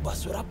 on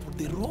passera pour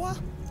des rois.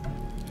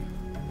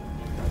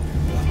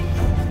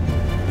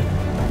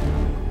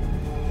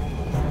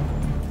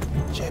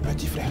 Tiens,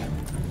 petit frère,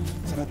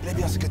 ça me plaît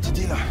bien ce que tu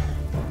dis là.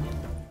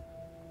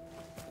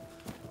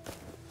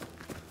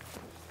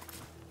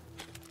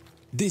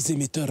 Des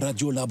émetteurs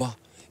radio là-bas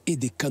et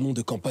des canons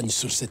de campagne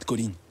sur cette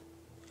colline.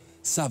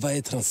 Ça va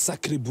être un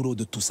sacré boulot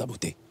de tout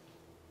saboter.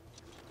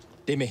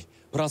 Témé,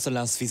 prends ce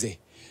lance-fusée.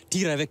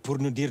 Tire avec pour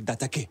nous dire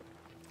d'attaquer.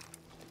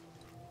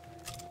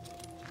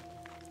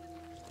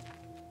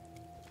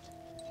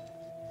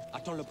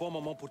 Attends le bon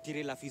moment pour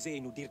tirer la fusée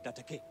et nous dire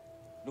d'attaquer.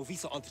 Nos vies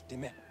sont entre tes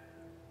mains.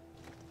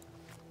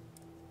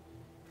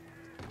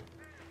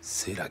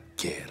 C'est la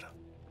guerre.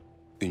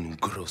 Une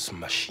grosse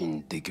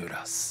machine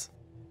dégueulasse.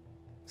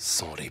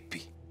 Sans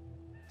répit,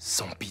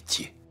 sans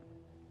pitié.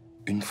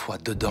 Une fois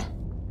dedans,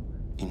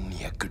 il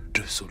n'y a que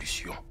deux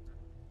solutions.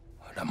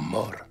 La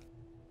mort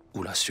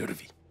ou la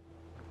survie.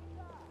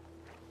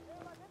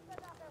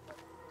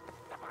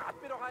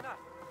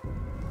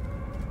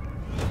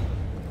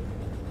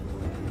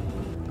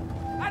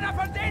 Einer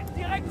von denen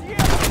direkt hier!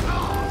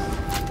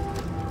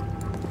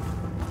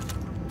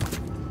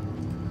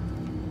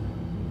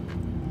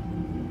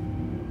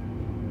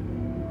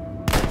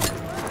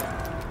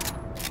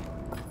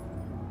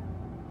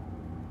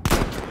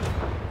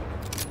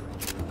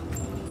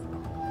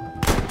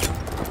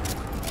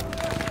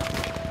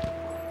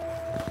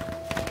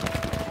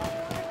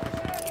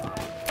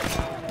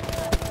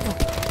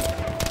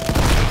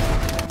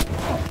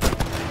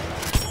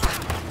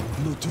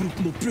 Nos troupes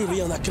n'ont plus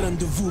rien à craindre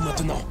de vous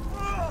maintenant.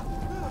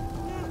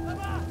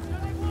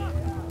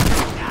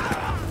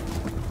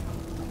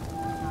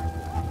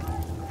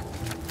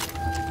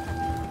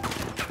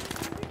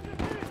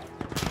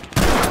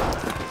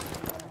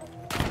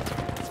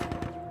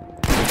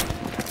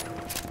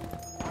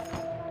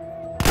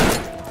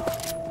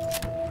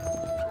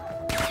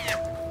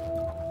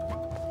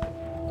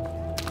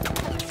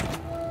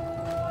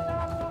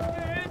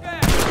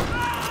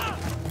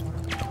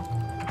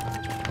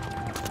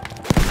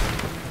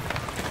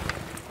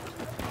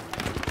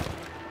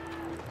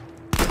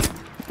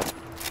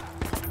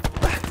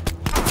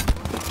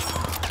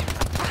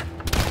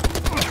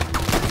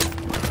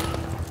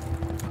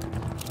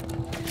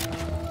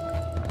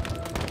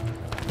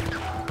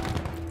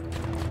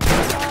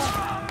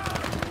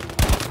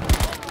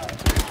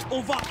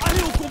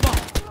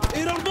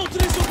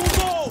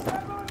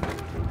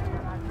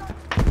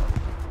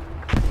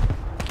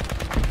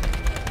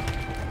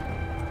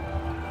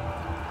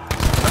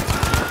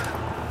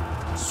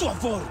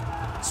 fort.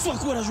 Sois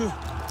courageux.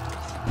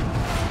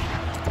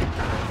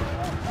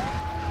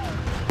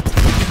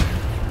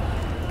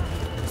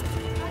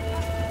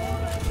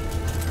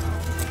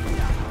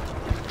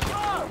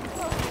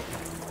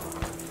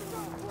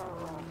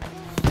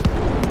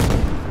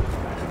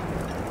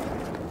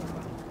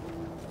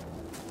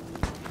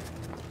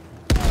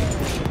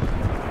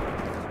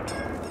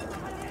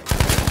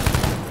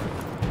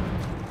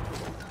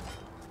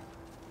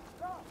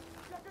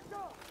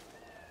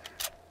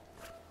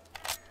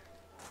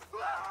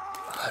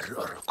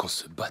 Alors qu'on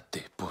se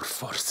battait pour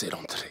forcer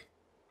l'entrée,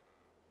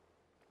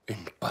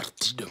 une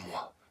partie de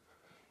moi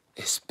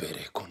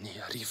espérait qu'on n'y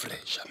arriverait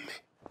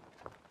jamais.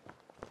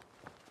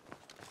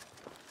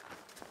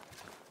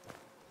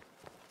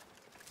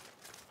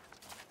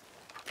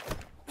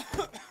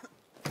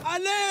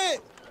 Allez!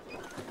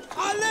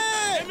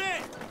 Allez!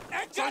 Aimé!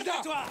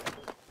 Écarte-toi!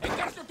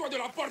 Écarte-toi de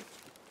la porte!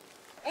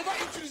 On va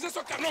utiliser ce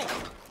canon!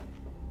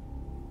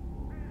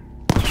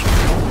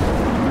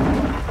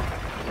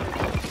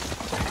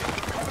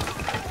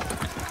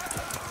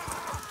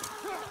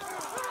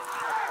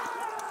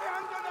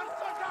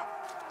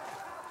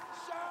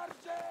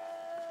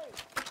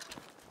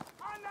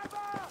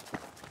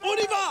 On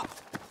y va!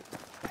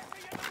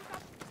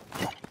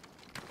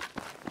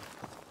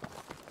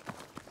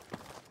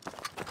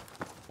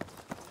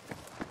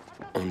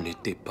 On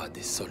n'était pas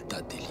des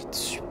soldats d'élite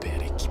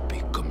super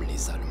équipés comme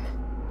les Allemands.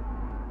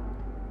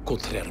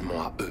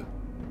 Contrairement à eux,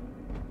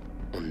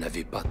 on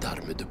n'avait pas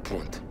d'armes de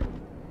pointe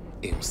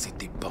et on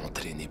s'était pas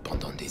entraîné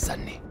pendant des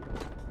années.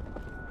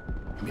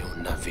 Mais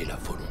on avait la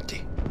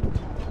volonté.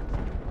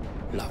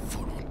 La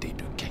volonté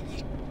de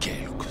gagner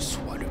quel que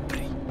soit le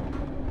prix.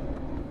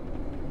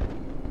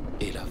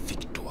 Et la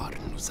victoire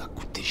nous a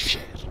coûté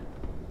cher.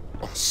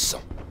 En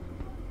sang,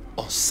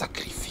 en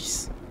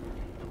sacrifice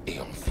et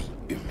en vie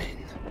humaine.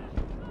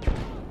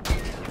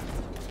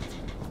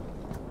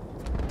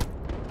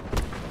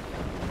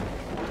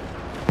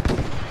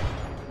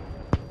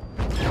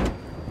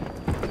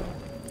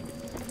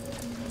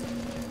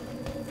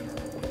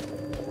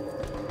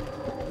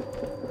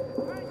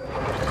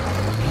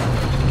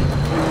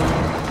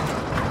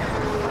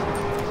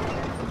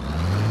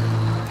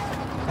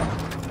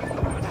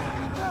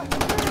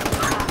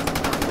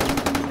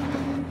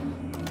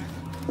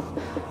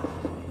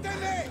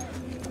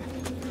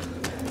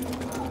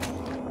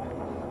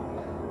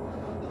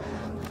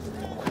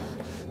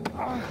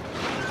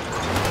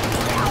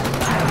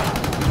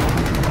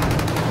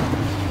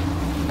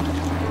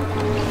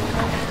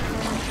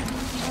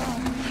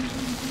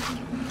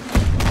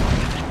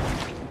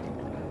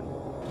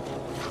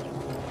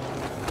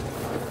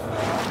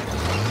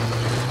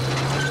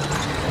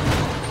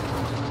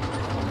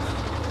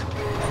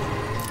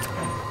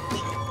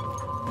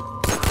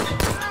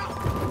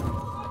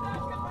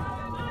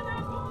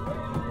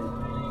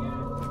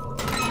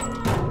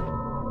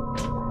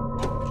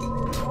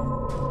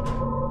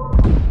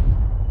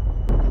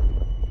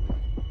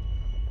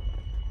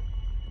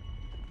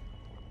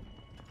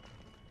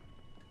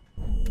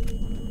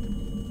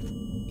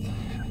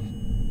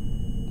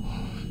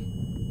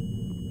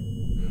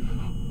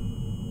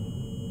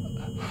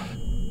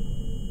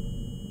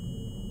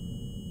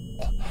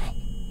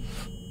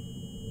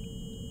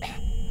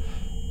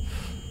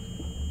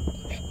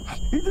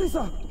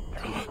 Idrissa!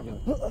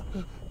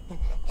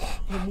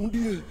 Oh mon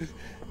Dieu!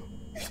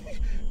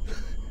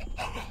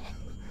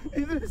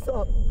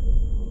 Idrissa!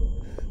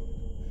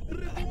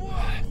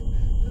 Réponds-moi!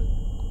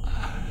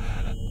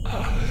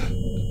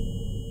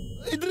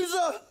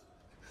 Idrissa!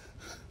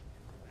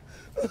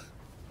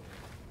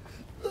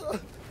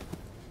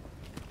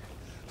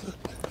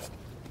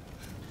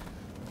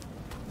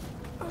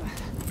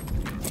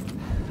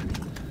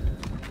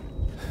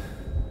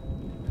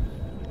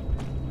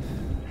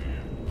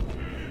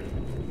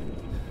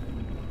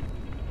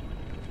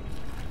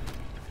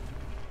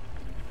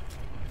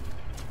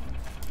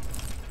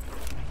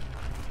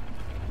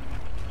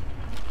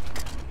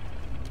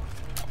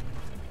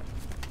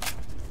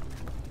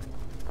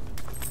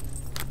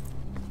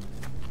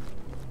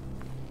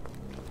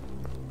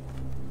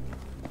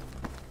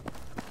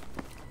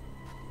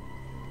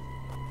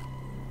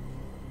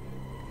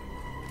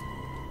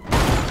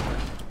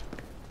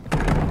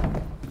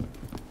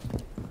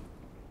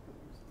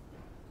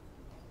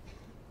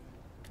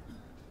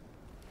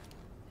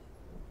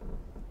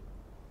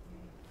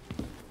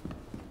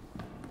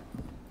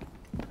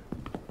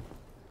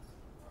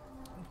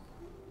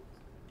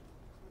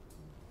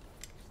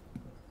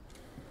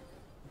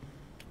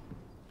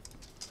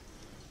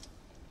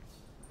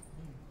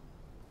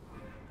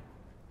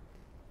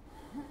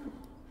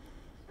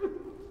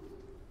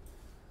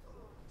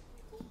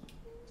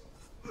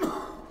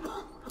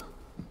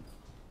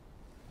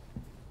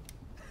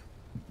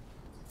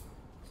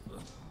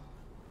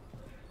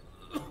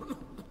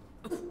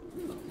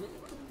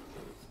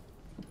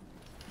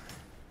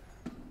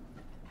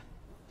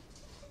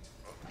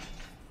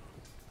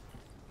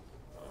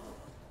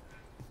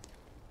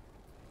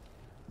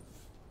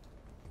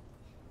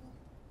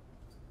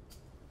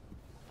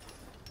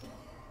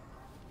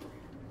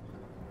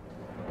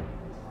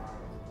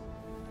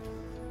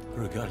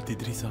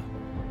 d'Idrissa.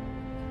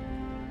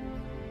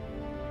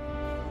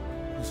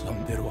 Nous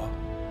sommes des rois.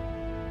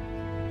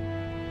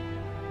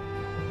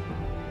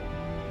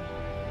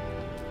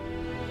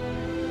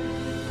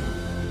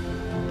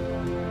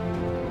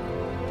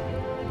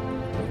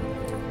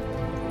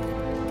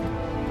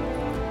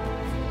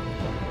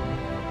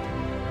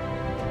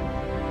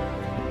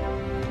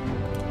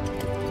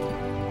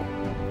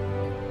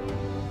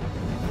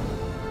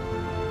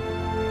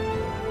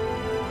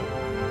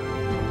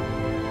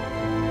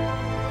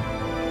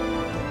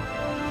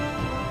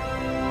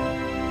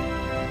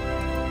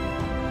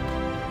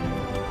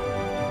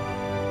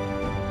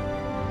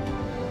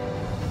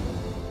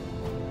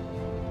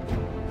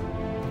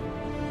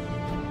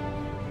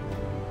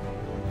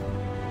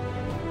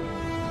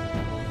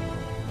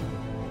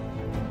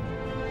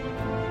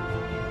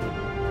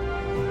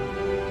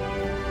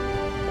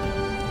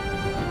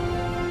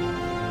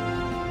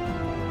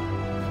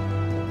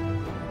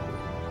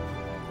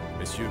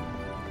 Messieurs,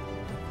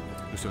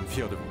 nous sommes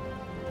fiers de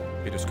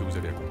vous et de ce que vous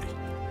avez accompli.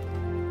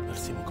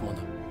 Merci, mon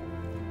commandant.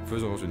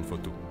 Faisons une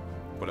photo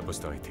pour la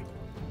postérité.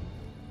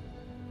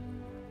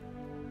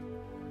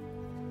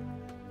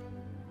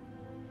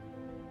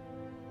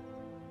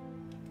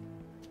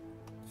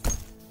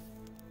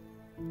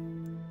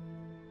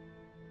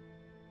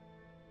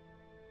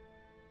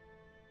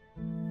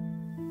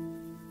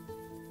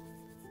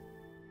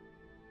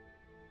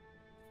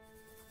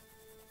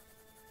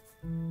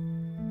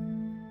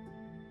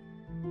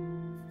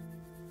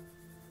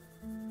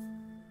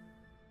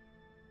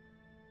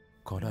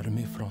 Quand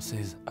l'armée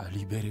française a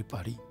libéré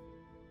Paris,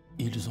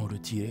 ils ont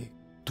retiré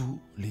tous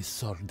les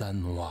soldats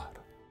noirs.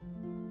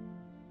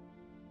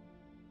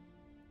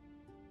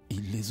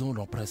 Ils les ont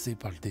remplacés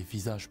par des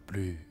visages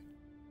plus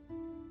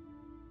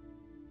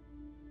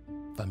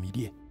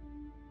familiers.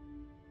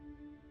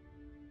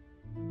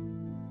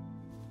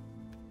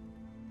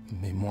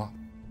 Mais moi,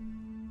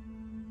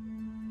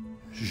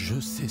 je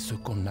sais ce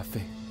qu'on a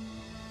fait.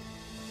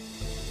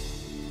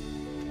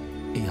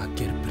 Et à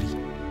quel prix.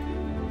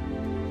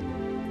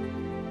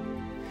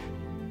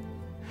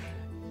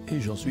 Et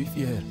j'en suis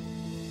fier.